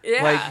dummy.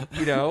 Yeah. Like,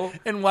 you know.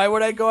 And why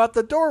would I go out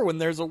the door when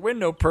there's a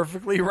window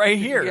perfectly right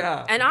here?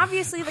 Yeah. And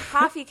obviously the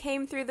coffee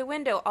came through the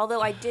window,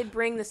 although I did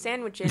bring the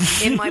sandwich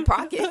in my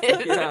pocket.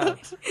 Yeah.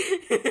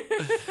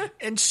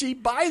 And she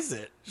buys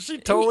it. She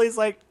totally is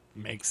like,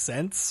 makes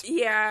sense.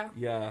 Yeah.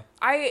 Yeah.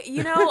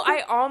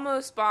 I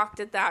almost balked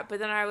at that, but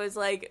then I was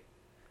like,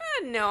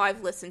 no,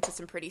 I've listened to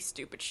some pretty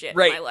stupid shit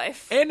Right. in my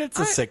life. And it's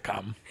a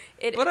sitcom.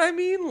 But I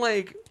mean,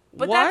 like,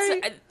 But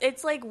why?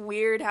 it's like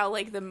weird how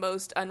like the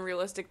most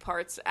unrealistic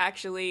parts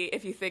actually,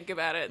 if you think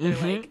about it, they're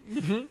like,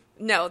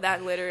 no,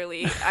 that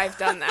literally, I've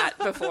done that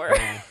before.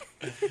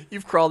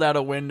 You've crawled out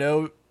a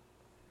window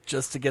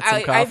just to get some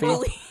I coffee.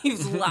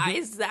 believe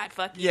lies that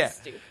fucking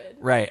stupid.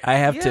 Right, I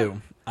have Yeah.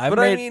 too. But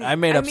I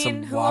made up I mean,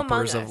 some who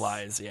whoppers among of us?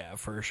 lies. Yeah,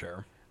 for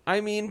sure.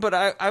 I mean, but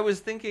I was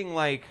thinking,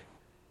 like,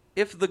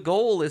 if the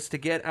goal is to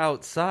get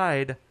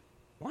outside,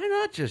 why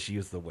not just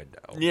use the window?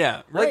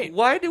 Yeah, Like, right.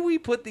 why do we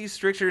put these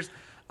strictures?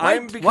 Why-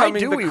 I'm why becoming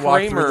do the we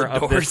walk through Kramer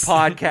the of this doors?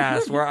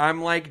 podcast, where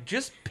I'm like,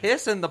 just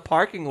piss in the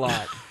parking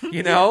lot,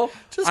 you know?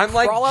 Just I'm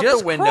like, crawl out just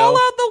the window. crawl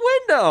out the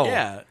window.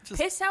 Yeah,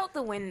 just Piss out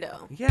the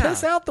window. Yeah.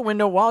 piss out the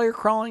window while you're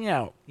crawling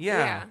out.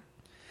 Yeah.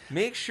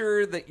 Make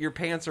sure that your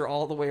pants are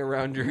all the way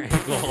around your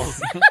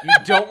ankles. You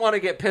don't want to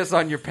get piss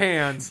on your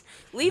pants.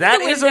 Leave That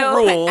the is window, a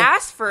rule.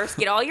 ass first,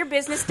 get all your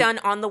business done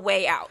on the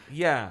way out.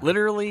 Yeah.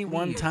 Literally,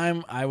 one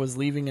time I was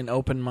leaving an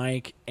open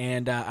mic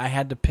and I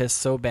had to piss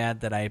so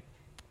bad that I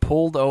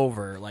pulled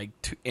over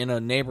in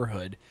a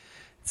neighborhood,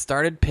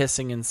 started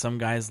pissing in some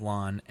guy's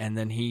lawn, and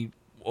then he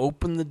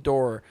opened the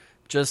door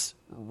just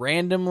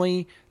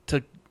randomly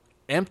to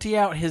empty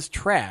out his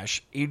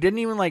trash. He didn't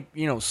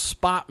even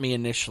spot me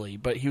initially,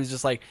 but he was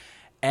just like,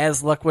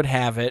 as luck would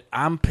have it,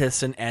 I'm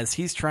pissing as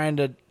he's trying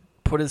to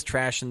put his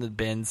trash in the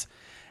bins,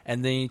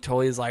 and then he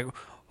totally is like,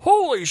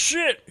 holy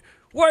shit,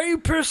 why are you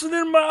pissing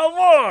in my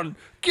lawn?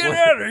 Get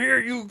out of here,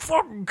 you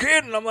fucking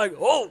kid. And I'm like,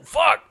 oh,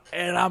 fuck.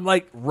 And I'm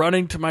like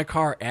running to my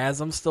car as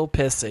I'm still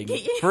pissing.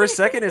 For a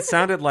second, it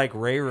sounded like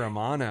Ray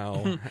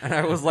Romano. And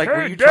I was like, Hey,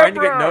 were you trying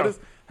to get Deborah! noticed?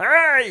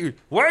 Hey,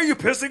 why are you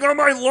pissing on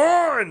my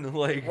lawn?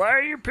 Like, Why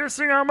are you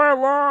pissing on my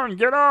lawn?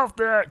 Get off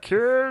that,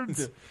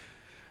 kids.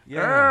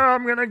 yeah.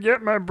 I'm going to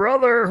get my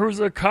brother who's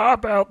a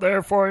cop out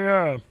there for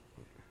you.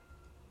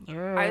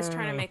 I was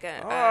trying to make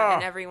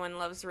an Everyone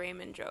Loves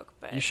Raymond joke,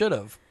 but You should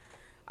have.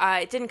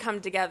 it didn't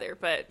come together.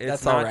 But It's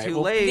That's not all right. too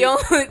Well,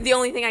 late. the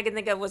only thing I can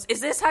think of was,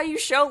 is this how you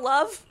show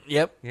love?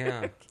 Yep.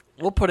 Yeah.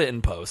 We'll put it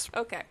in post.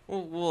 Okay.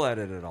 We'll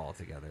edit it all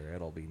together.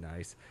 It'll be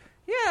nice.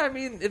 Yeah, I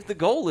mean, if the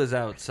goal is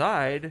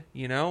outside,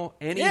 any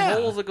Yeah.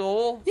 hole's a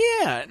goal.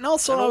 Yeah. And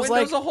also, And I a was like,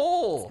 window's a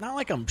hole. it's not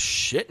like I'm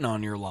shitting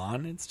on your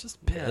lawn. It's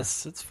just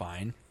piss. It's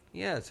fine.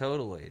 Yeah,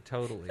 totally. I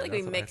feel like That's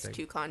we what I mixed think.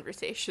 two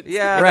conversations.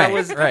 Yeah, Right, that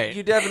was right.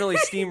 You definitely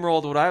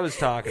steamrolled what I was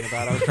talking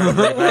about. I was trying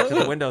to get back to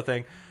the window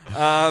thing. So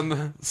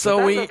but that's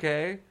we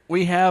okay.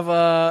 we have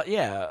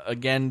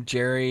again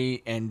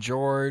Jerry and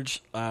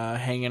George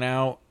hanging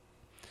out.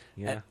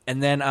 Yeah,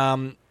 And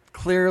then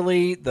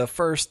clearly the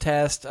first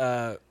test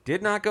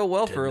did not go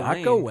well did for not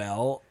Elaine. go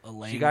well.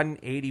 Elaine She got an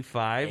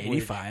 85. which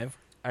 85.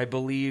 I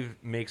believe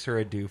makes her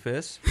a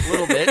doofus. A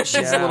little bit.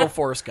 She's Yeah. a little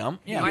Forrest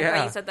Gump. Yeah. I Yeah.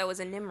 thought you said that was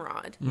a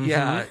Nimrod.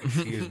 Yeah,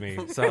 excuse me.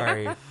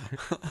 Sorry.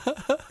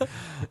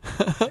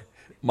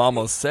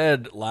 Mama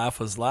said life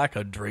was like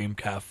a dream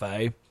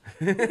cafe.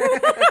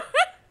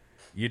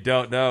 You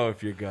don't know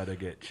if you're gonna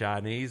get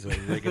Chinese or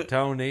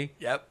rigatoni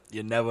Yep.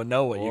 You never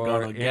know what you're or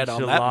going to get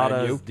on that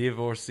menu. enchiladas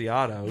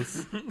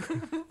divorciados.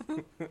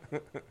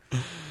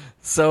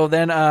 So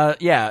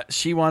then,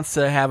 she wants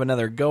to have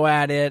another go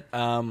at it.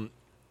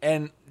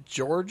 And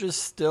George is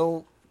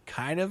still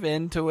kind of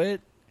into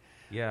it.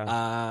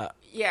 Yeah,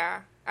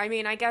 Yeah. I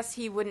mean, I guess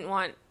he wouldn't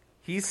want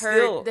he's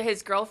still.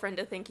 his girlfriend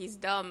to think he's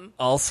dumb.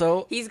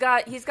 Also, He's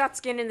got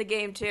skin in the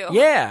game too.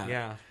 yeah.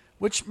 Yeah.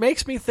 Which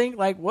makes me think,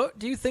 what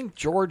do you think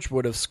George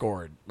would have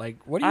scored?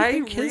 What do you I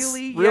think his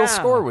really- real yeah.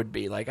 score would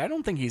be? I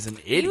don't think he's an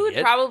idiot. He would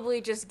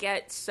probably just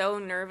get so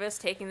nervous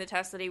taking the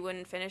test that he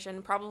wouldn't finish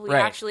and probably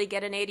Right. actually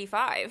get an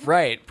 85.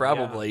 Right,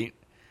 probably.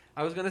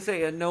 I was gonna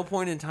say, at no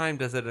point in time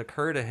does it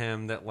occur to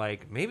him that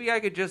maybe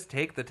I could just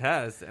take the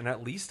test and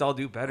at least I'll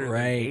do better than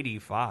Right.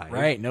 85.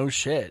 Right, no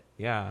shit.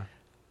 Yeah.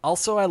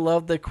 Also, I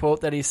love the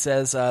quote that he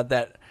says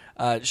that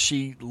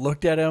she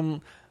looked at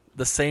him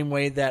the same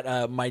way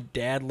that my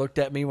dad looked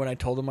at me when I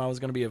told him I was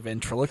going to be a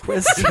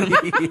ventriloquist.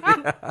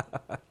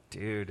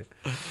 Dude.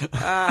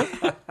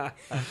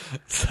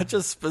 Such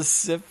a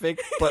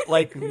specific, but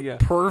Yeah.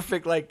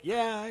 perfect.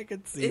 I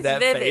could see It's that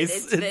vivid. face.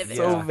 It's vivid.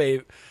 so Yeah.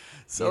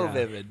 so Yeah.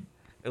 vivid.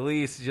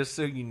 Elise, just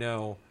so you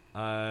know,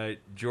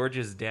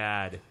 George's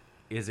dad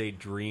is a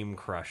dream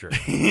crusher.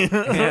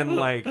 And,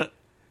 like,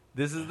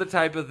 this is the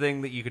type of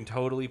thing that you can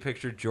totally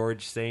picture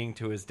George saying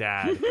to his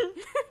dad.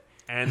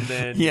 And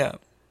then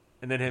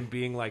and then him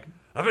being like,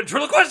 a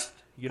ventriloquist!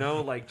 You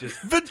know, like,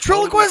 just...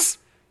 Ventriloquist!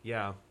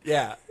 Yeah.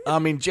 Yeah. I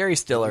mean, Jerry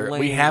Stiller, we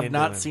Laying have into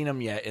not him. seen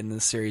him yet in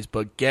this series,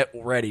 but get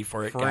ready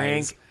for it, Frank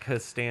guys.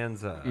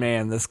 Costanza.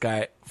 Man, this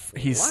guy,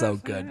 he's so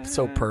good.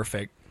 So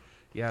perfect.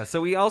 Yeah,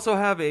 so we also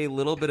have a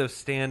little bit of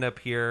stand-up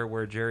here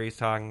where Jerry's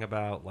talking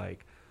about,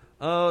 like,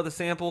 oh, the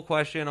sample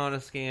question on a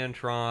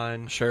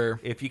Scantron. Sure.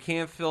 If you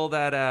can't fill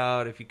that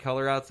out, if you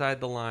color outside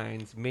the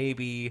lines,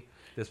 maybe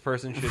this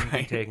person shouldn't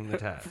be taking the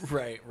test.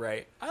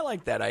 Right. I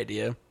like that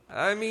idea.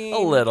 I mean... A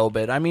little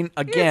bit. I mean,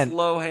 again... It's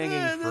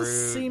low-hanging fruit.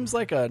 This seems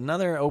like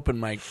another open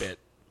mic bit.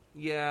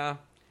 Yeah.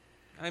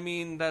 I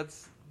mean,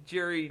 that's...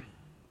 Jerry...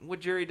 What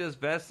Jerry does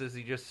best is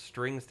he just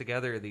strings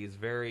together these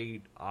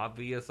very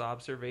obvious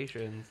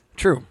observations.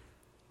 True.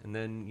 And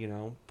then, you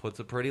know, puts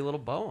a pretty little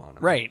bow on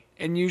them. Right.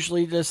 And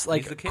usually just, He's the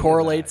like, king of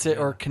correlates that, it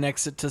yeah. or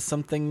connects it to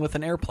something with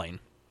an airplane.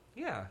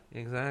 Yeah,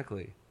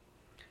 exactly.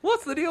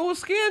 What's the deal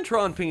with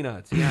Scantron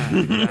peanuts? Yeah,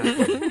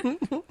 exactly.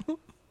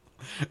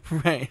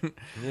 Right.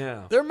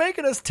 Yeah. They're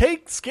making us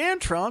take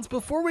Scantrons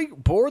before we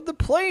board the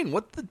plane.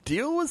 What the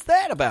deal was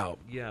that about?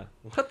 Yeah.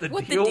 What the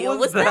What the deal, deal was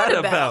was that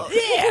about? about?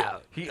 Yeah.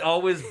 He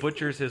always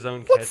butchers his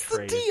own What's the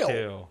catchphrase, deal?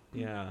 too.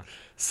 Yeah.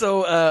 So,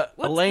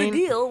 What's Elaine... the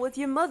deal with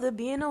your mother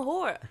being a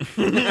whore?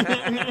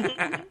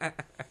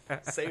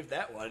 Save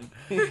that one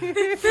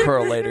for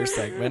a later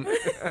segment.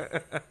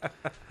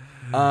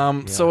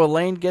 So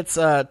Elaine gets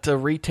to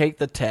retake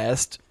the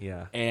test.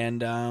 Yeah.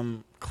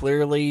 And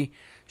clearly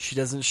she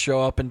doesn't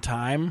show up in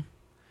time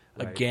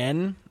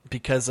again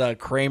because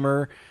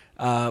Kramer,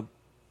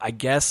 I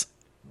guess,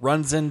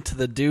 runs into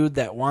the dude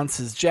that wants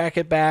his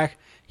jacket back.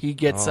 He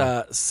gets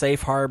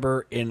safe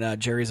harbor in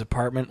Jerry's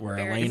apartment where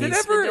Very Elaine Is it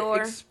is. the ever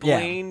door.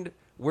 explained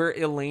where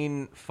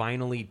Elaine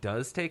finally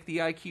does take the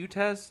IQ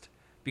test?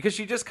 Because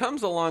she just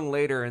comes along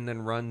later and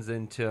then runs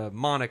into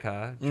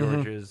Monica,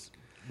 George's,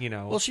 you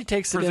know. Well, she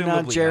takes it in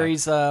presumably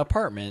Jerry's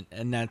apartment,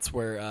 and that's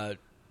where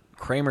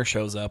Kramer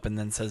shows up and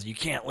then says, "You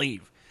can't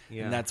leave."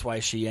 Yeah. And that's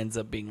why she ends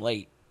up being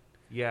late.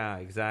 Yeah,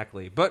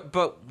 exactly. But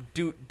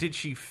did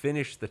she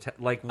finish the test?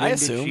 Like, when I did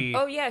assume. she?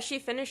 Oh yeah, she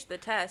finished the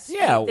test.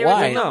 Yeah, There why?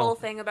 was like, the No. whole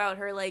thing about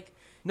her like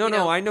No, you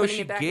no, I know putting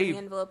she it back gave- in the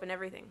envelope and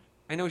everything.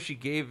 I know she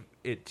gave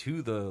it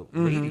to the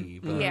Mm-hmm. lady,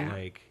 but Yeah.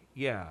 like,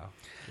 yeah,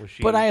 was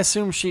she? But I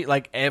assume she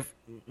if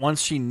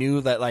once she knew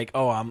that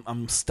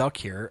I'm stuck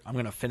here, I'm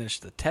gonna finish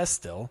the test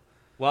still.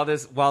 while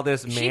this She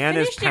man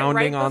is finished it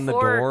pounding right on the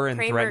before door and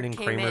Kramer threatening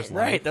came Kramer's in.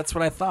 life. Right, that's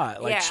what I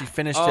thought. Like Yeah. she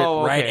finished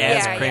Oh, it right okay.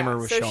 as Yeah, Kramer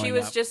was so showing she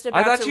was up. just I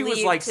about thought to she was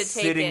leave like to take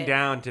sitting it.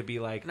 down to be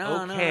like,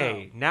 No,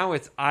 okay, now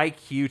it's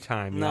IQ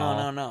time,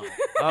 y'all. No.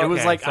 It was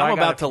Okay, like so I I'm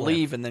got about it to flipped.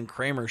 leave, and then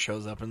Kramer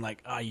shows up and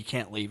like, you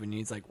can't leave, and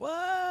he's like,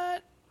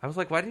 what? I was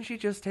like, why didn't she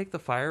just take the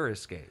fire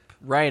escape?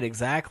 Right,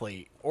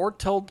 exactly. Or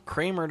told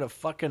Kramer to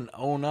fucking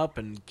own up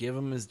and give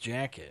him his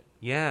jacket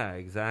Yeah,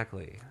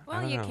 exactly. I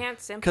Well, don't you know. can't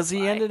simplify. because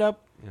he ended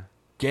up Yeah.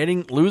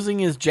 losing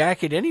his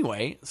jacket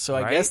anyway. So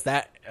I Right? guess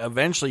that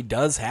eventually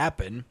does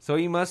happen. So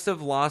he must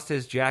have lost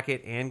his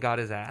jacket and got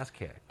his ass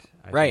kicked.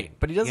 I Right, think.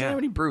 but he doesn't Yeah. have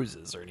any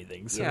bruises or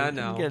anything, so Yeah, he didn't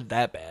no. get it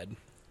that bad.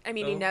 I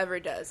mean, he never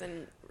does,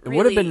 and It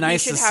would've been really,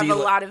 nice he should to have see, a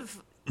like- lot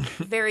of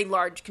very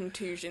large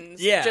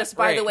contusions. Yeah, just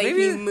by the right. way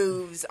Maybe- he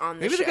moves on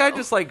the Maybe show. the guy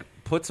just like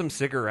put some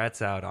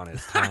cigarettes out on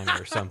his tongue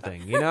or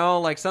something. You know,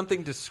 like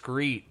something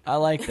discreet. I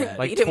like that.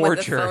 Like beat him with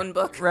the torture. phone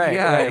book. right,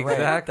 Yeah, right.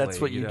 exactly, That's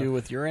what you you know. do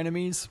with your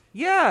enemies.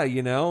 Yeah,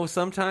 you know,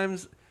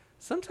 sometimes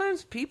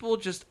people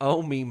just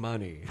owe me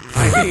money.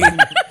 I mean,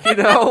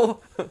 you know,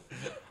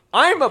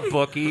 I'm a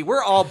bookie.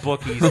 We're all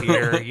bookies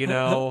here, you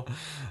know.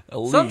 At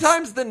least.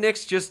 Sometimes the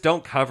Knicks just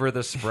don't cover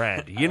the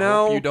spread, you I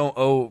know? hope you don't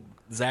owe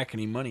Zach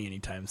any money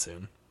anytime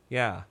soon.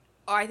 Yeah.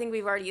 Oh, I think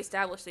we've already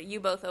established that you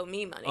both owe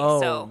me money.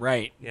 Oh, so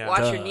right. Yeah.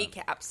 watch Duh. your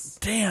kneecaps.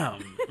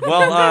 Damn.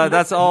 Well,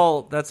 that's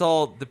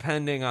all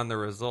depending on the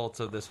results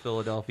of this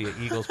Philadelphia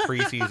Eagles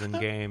preseason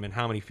game and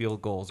how many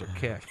field goals are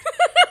kicked.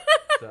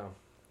 So,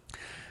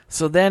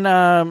 So then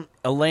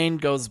Elaine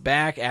goes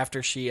back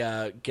after she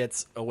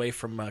gets away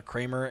from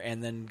Kramer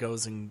and then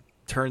goes and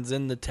turns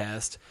in the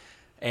test.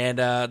 And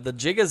the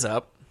jig is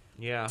up.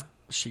 yeah.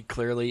 She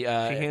clearly... She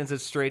hands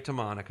it straight to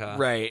Monica.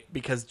 Right,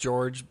 because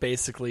George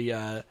basically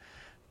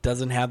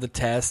doesn't have the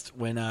test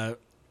when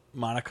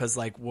Monica's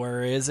like,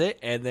 where is it?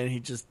 And then he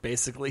just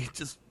basically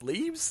just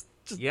leaves.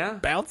 Just Yeah.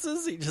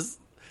 bounces. He just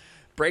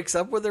breaks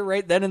up with her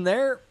right then and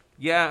there.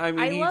 Yeah, I mean,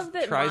 I he love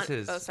that. tries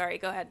his... Oh, sorry.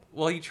 Go ahead.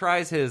 Well, he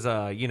tries his,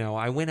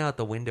 I went out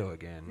the window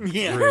again.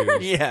 Yeah.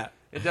 ruse. Yeah.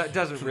 It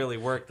doesn't really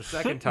work the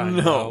second time,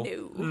 No.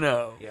 though.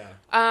 No. Yeah.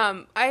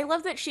 I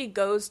love that she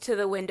goes to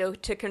the window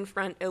to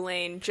confront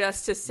Elaine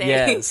just to say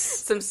Yes.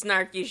 some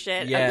snarky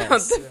shit Yes.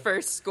 about the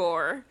first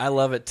score. I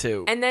love it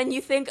too. And then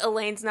you think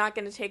Elaine's not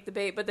going to take the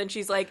bait, but then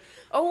she's like,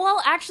 "Oh well,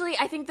 actually,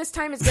 I think this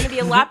time is going to be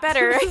a lot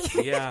better."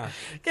 Yeah.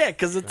 Yeah,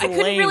 because it's I Elaine.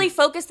 couldn't really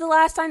focus the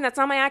last time. That's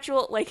not my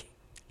actual like.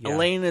 Yeah.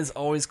 Elaine is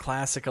always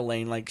classic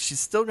Elaine. Like, she's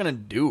still going to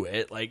do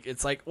it. Like,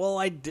 it's like, well,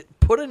 I did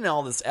put in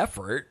all this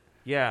effort.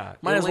 Yeah.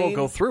 Might as well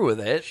go through with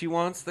it. She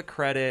wants the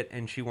credit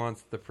and she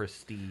wants the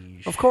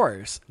prestige. Of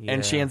course. Yeah.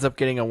 And she ends up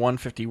getting a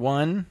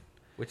 151.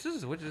 Which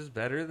is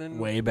better than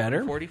Way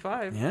better.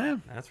 45. Yeah.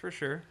 That's for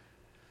sure.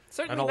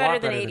 Certainly And a better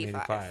lot than better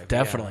 85.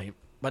 Definitely.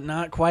 But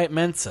not quite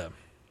Mensa.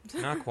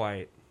 Yeah. Not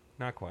quite.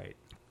 Not quite.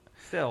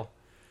 Still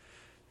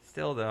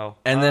though.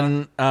 And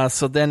then,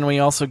 so then we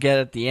also get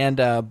at the end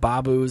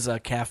Babu's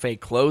cafe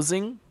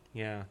closing.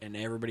 Yeah. And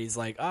everybody's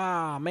like,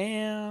 ah,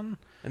 man.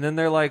 And then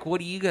they're like, "What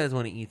do you guys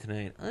want to eat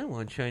tonight?" "I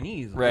want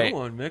Chinese. Right. I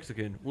want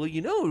Mexican." "Well,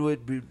 you know it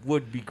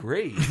would be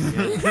great."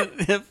 Yeah.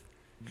 If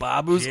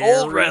Babu's Jerry.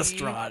 old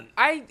restaurant.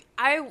 I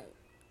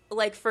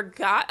like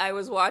forgot I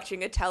was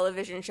watching a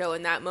television show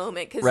in that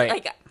moment because Right.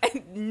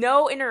 like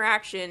no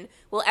interaction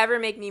will ever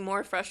make me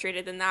more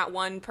frustrated than that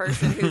one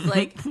person who's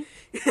like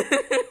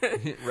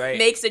Right.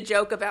 makes a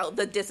joke about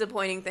the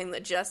disappointing thing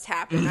that just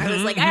happened. I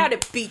was like, I had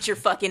to beat your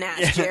fucking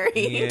ass, Jerry.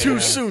 Yeah, Too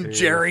soon,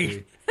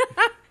 Jerry.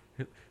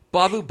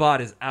 Babu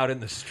Bot is out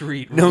in the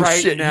street No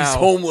right shit, now. he's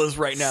homeless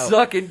right now.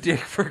 Sucking dick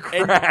for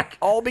crack.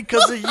 All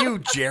because of you,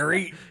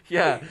 Jerry.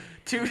 Yeah.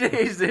 2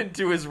 days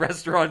into his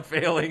restaurant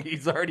failing,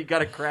 he's already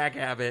got a crack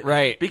habit.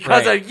 Right,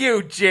 Because right. of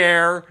you,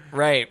 Jer.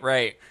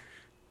 Right.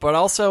 But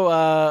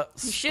also,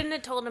 You shouldn't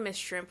have told him his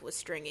shrimp was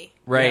stringy.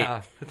 right.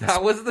 Yeah,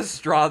 that was the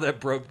straw that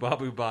broke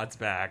Babu Bot's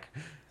back.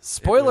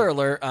 Spoiler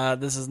alert,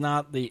 this is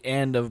not the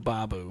end of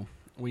Babu.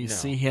 We No.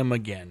 see him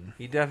again.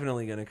 He's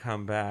definitely going to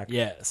come back.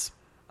 Yes.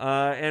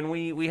 And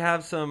we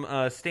have some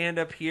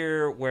stand-up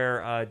here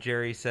where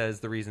Jerry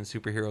says the reason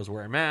superheroes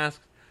wear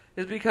masks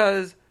is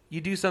because you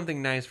do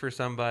something nice for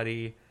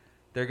somebody,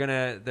 they're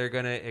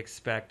gonna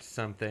expect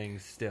something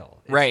still.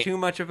 It's Right. too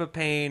much of a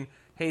pain.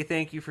 Hey,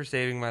 thank you for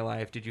saving my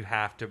life. Did you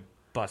have to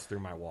bust through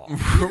my wall?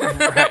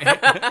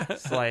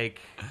 It's like,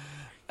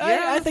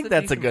 I think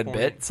that's a decent good point.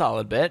 bit.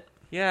 Solid bit.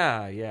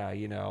 Yeah,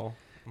 you know.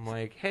 I'm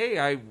like, hey,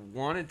 I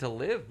wanted to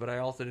live, but I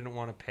also didn't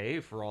want to pay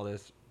for all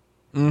this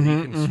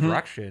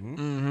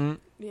reconstruction.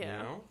 Yeah. You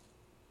know?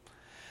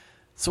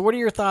 So what are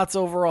your thoughts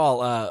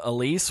overall,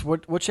 Elise?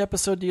 Which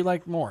episode do you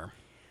like more?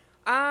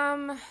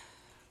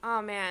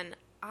 Oh man,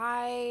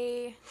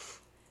 I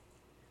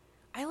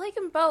like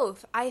them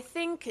both. I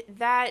think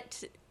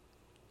that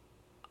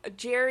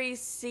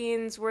Jerry's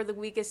scenes were the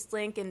weakest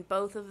link in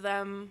both of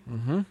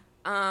them.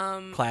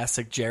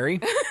 Classic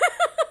Jerry.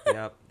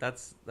 Yep,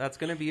 that's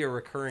going to be a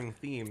recurring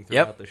theme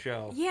throughout the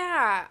show.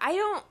 Yeah, I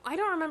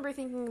don't remember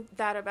thinking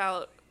that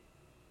about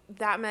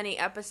that many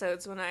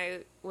episodes when I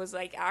was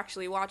like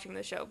actually watching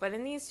the show. But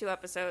in these 2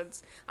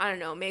 episodes, I don't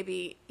know,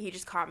 maybe he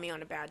just caught me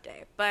on a bad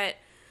day. But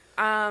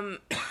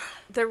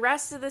the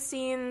rest of the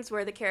scenes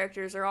where the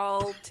characters are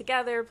all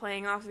together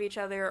playing off of each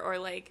other, or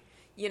like,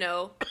 you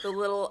know, the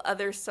little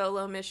other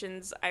solo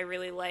missions, I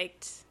really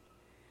liked.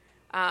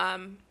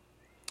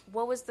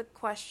 What was the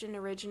question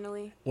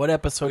originally? What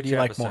episode Which do you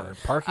like episode? more?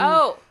 Parking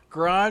Oh.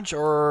 garage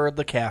or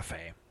the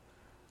cafe?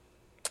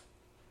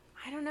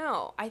 I don't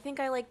know. I think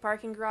I like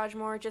Parking Garage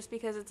more just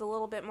because it's a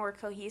little bit more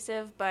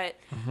cohesive, but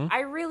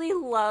I really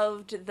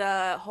loved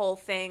the whole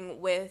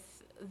thing with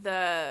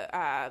the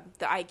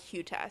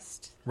IQ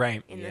test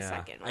Right. in the Yeah.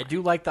 second one. I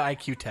do like the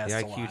IQ test The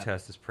a IQ lot.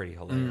 test is pretty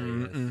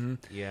hilarious.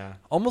 Yeah.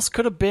 Almost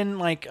could have been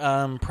like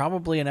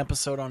probably an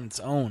episode on its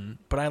own,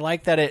 but I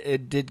like that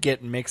it did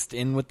get mixed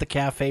in with the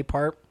cafe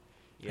part.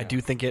 I Yeah.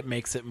 do think it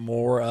makes it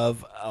more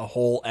of a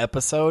whole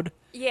episode.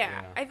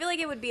 Yeah, I feel like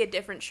it would be a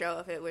different show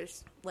if it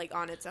was like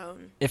on its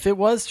own. If it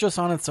was just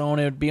on its own,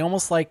 it would be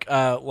almost like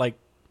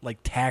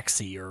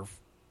Taxi or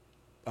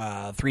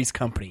Three's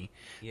Company.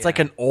 It's like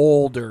Yeah. an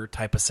older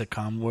type of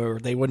sitcom where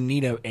they wouldn't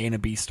need a and a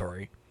B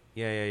story.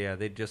 Yeah.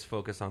 They just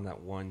focus on that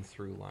one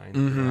through line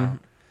Mm-hmm. throughout.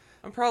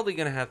 I'm probably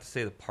going to have to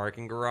say the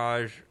Parking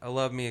Garage. I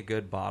love me a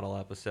good bottle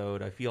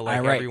episode. I feel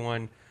like Right.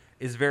 everyone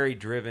is very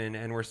driven,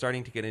 and we're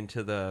starting to get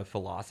into the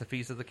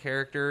philosophies of the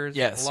characters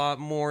Yes. a lot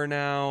more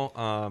now.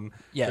 They're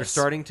Yes.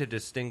 starting to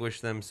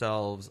distinguish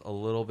themselves a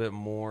little bit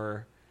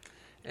more.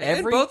 In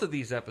Every- both of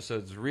these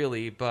episodes,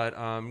 really. But,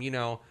 you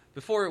know,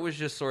 before it was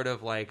just sort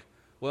of like,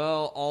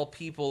 well, all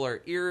people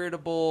are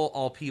irritable,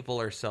 all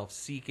people are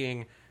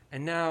self-seeking,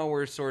 and now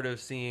we're sort of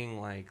seeing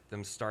like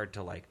them start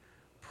to like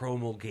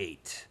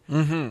promulgate,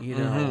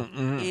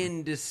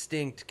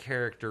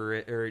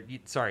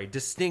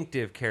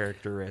 distinctive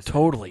characteristics.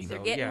 Totally. They're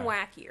So, getting yeah.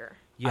 wackier.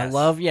 I Yes.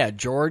 love,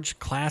 George,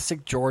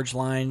 classic George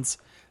lines.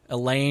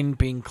 Elaine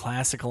being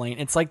classic Elaine.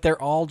 It's like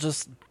they're all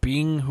just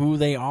being who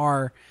they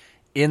are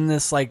in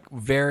this like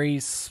very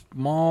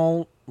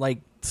small, like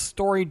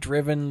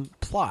story-driven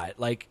plot.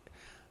 Like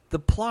the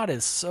plot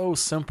is so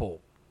simple,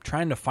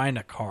 trying to find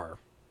a car,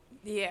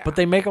 Yeah. but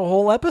they make a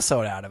whole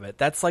episode out of it.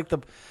 That's like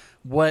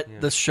what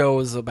the show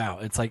is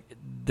about. It's like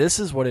this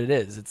is what it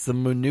is. It's the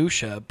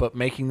minutia, but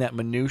making that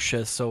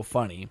minutia so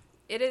funny.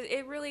 It is.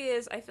 It really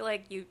is. I feel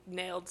like you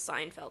nailed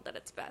Seinfeld at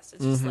its best.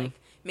 It's just like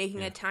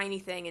making a tiny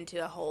thing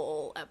into a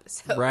whole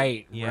episode.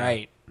 Right, Yeah.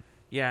 right.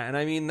 Yeah, and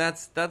I mean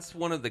that's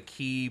one of the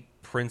key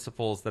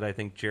principles that I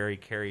think Jerry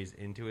carries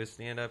into his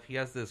stand-up. He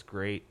has this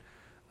great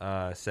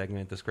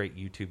segment, this great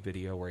YouTube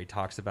video where he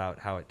talks about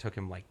how it took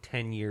him like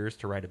 10 years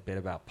to write a bit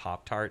about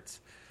Pop-Tarts.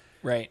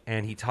 Right.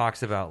 And he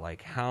talks about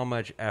like how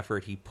much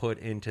effort he put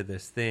into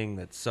this thing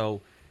that's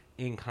so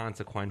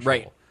inconsequential,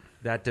 right,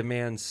 that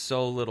demands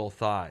so little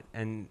thought.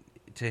 And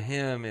to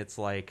him, it's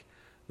like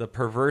the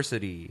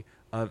perversity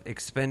of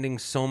expending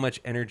so much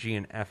energy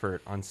and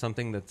effort on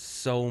something that's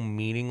so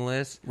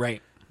meaningless,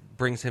 right,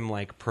 brings him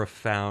like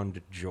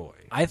profound joy.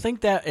 I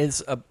think that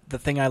is the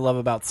thing I love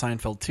about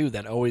Seinfeld too,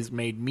 that always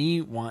made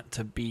me want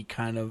to be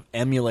kind of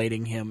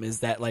emulating him, is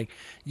that like,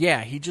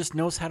 yeah, he just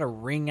knows how to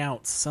wring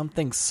out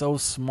something so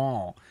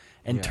small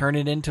and turn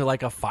it into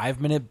like a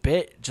 5-minute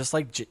bit, just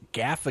like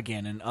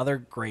Gaffigan and other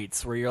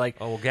greats where you're like,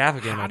 oh, well,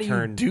 Gaffigan will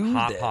turn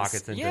Hot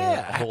Pockets into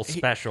a whole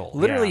special.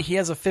 Literally, he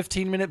has a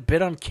 15-minute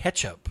bit on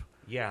ketchup.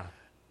 Yeah.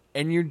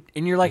 And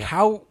you're like,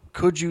 how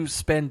could you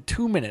spend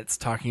 2 minutes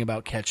talking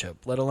about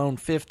ketchup, let alone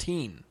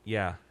 15?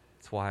 Yeah,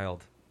 it's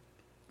wild.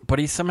 But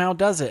he somehow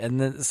does it, and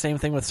the same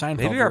thing with Seinfeld.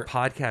 Maybe our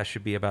podcast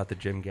should be about the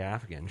Jim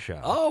Gaffigan show.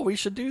 Oh, we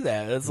should do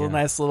that. It's a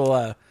nice little...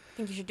 I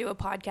think you should do a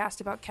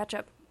podcast about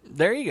ketchup.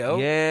 There you go.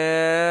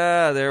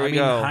 Yeah, there we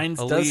go.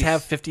 Heinz does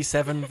have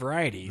 57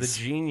 varieties.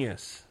 The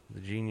genius.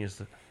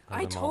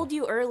 I told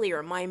you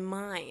earlier, my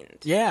mind.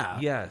 Yeah.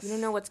 Yes. You don't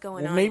know what's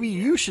going on. Maybe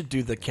you should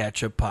do the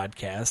ketchup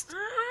podcast.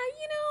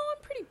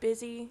 I'm pretty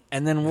busy.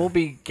 And then we'll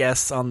be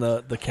guests on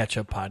the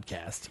ketchup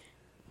podcast.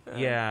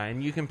 Yeah,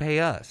 and you can pay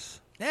us.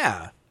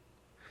 Yeah.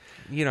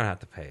 You don't have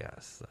to pay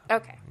us. So.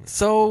 Okay.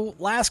 So,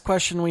 last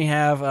question we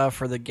have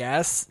for the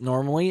guests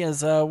normally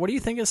is, what do you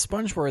think is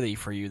sponge-worthy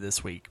for you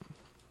this week?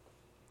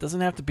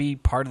 Doesn't have to be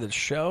part of the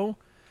show.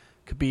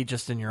 Could be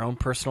just in your own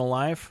personal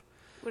life.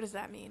 What does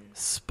that mean?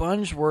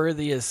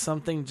 Sponge-worthy is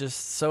something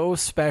just so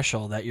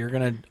special that you're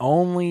going to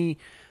only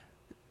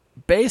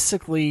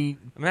basically...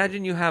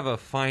 Imagine you have a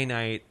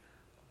finite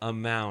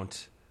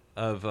amount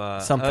of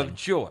something. Of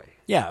joy.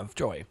 Yeah, of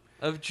joy.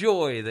 Of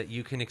joy that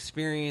you can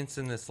experience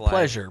in this life.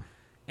 Pleasure.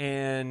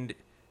 And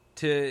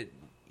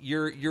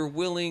you're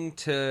willing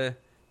to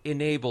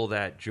enable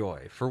that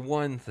joy for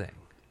one thing.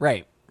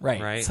 Right.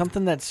 Right.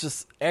 Something that's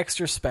just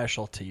extra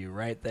special to you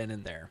right then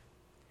and there.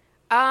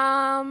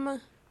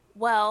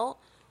 Well,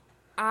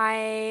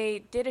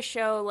 I did a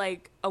show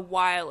like a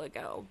while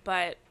ago,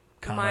 but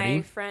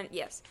Comedy?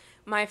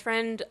 my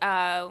friend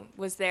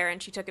was there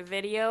and she took a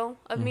video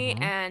of me,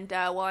 and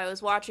while I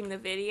was watching the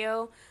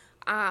video,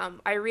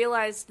 I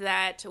realized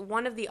that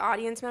one of the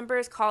audience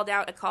members called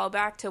out a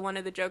callback to one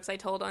of the jokes I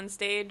told on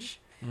stage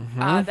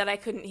that I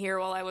couldn't hear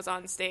while I was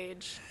on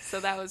stage. So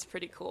that was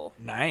pretty cool.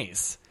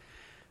 Nice.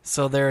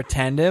 So they're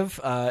attentive.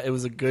 It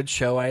was a good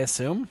show, I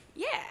assume.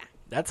 Yeah.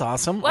 That's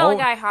awesome. Well, a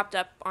guy hopped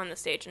up on the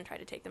stage and tried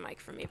to take the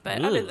mic from me,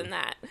 but other than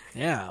that,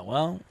 yeah.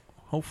 Well,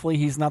 hopefully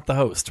he's not the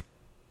host.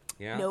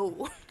 Yeah.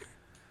 no.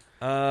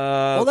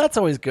 Well, that's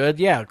always good.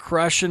 Yeah,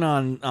 crushing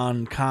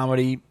on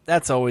comedy.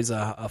 That's always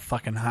a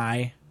fucking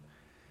high.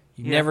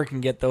 You never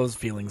can get those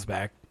feelings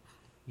back.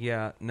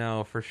 Yeah,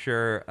 no, for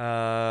sure.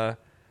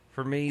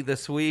 For me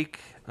this week,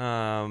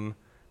 my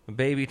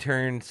baby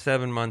turned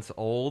 7 months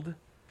old.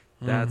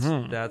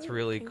 That's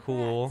really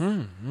cool.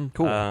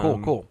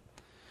 Cool.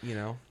 You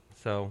know,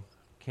 so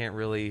can't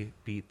really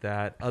beat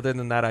that. Other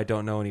than that, I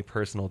don't know any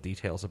personal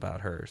details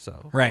about her.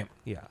 So Right.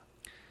 Yeah.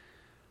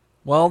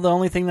 Well, the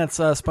only thing that's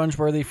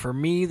sponge-worthy for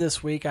me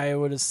this week, I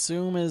would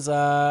assume, is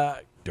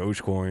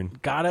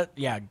Dogecoin. got it.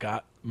 Yeah,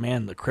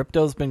 man, the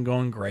crypto's been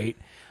going great.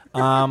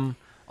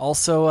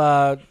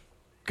 Also,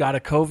 got a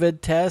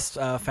COVID test.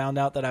 Found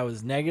out that I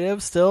was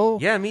negative still.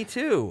 Yeah, me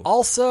too.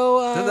 Also,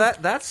 So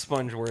that's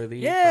sponge-worthy.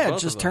 yeah, for it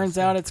both just of turns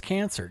us. out it's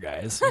cancer,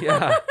 guys.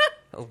 Yeah.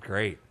 Oh,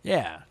 great.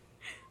 Yeah.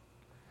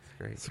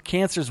 Great. So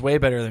cancer's way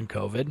better than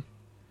COVID.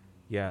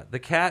 Yeah, the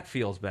cat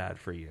feels bad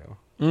for you.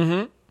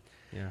 Mm-hmm.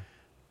 Yeah.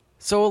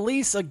 So,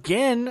 Elise,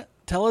 again,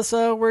 tell us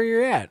where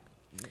you're at.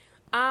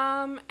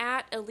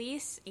 At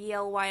Elise,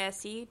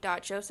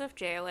 ELYSE.Joseph,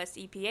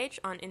 JOSEPH,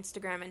 on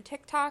Instagram and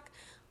TikTok.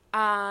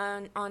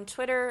 On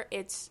Twitter,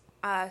 it's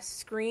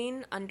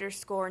screen_gnome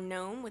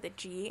with a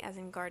G as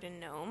in garden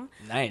gnome.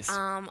 Nice.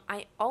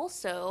 I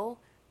also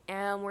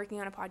am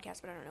working on a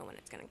podcast, but I don't know when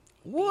it's going to be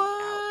out.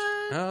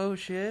 What? Oh,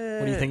 shit.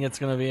 What do you think it's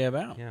going to be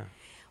about? Yeah.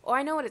 Oh,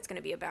 I know what it's going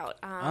to be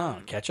about.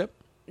 Ketchup?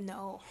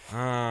 No.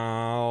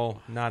 Oh,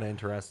 not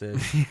interested.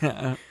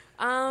 It's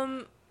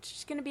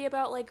just going to be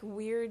about, like,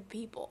 weird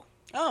people.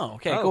 Oh,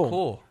 okay, Oh, cool.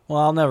 cool. Well,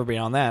 I'll never be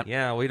on that.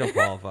 Yeah, we don't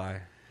qualify.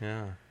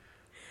 Yeah.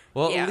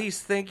 Well, Yeah. Elise,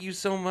 thank you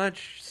so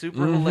much.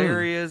 Super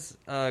hilarious.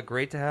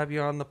 Great to have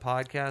you on the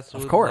podcast.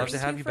 Of We'd course. love to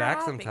have Thank you you for back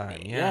having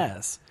sometime. me. Yeah.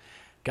 Yes.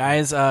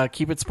 Guys,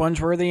 keep it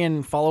sponge-worthy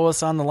and follow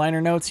us on the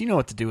liner notes. You know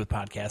what to do with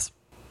podcasts.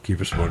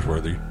 Keep it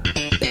sponge-worthy.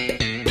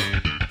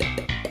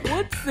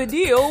 What's the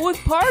deal with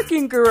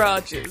parking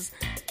garages?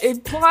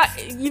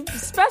 You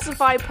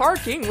specify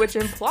parking, which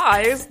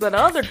implies that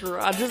other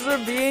garages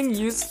are being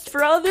used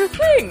for other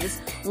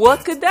things.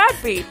 What could that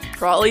be?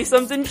 Probably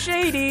something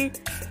shady.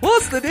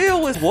 What's the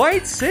deal with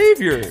white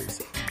saviors?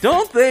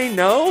 Don't they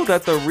know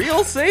that the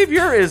real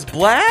savior is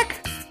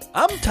black?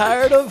 I'm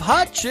tired of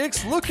hot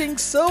chicks looking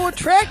so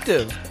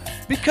attractive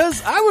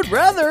because I would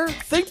rather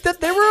think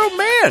that they were a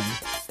man.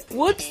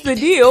 What's the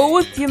deal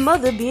with your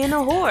mother being a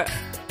whore?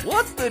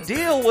 What's the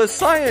deal with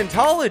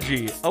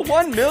Scientology? A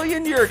 1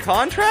 million year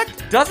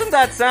contract? Doesn't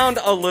that sound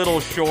a little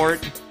short?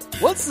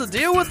 What's the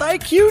deal with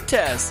IQ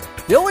tests?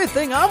 The only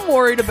thing I'm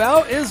worried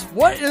about is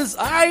what does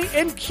I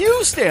and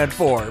Q stand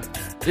for?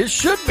 It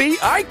should be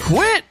I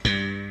quit.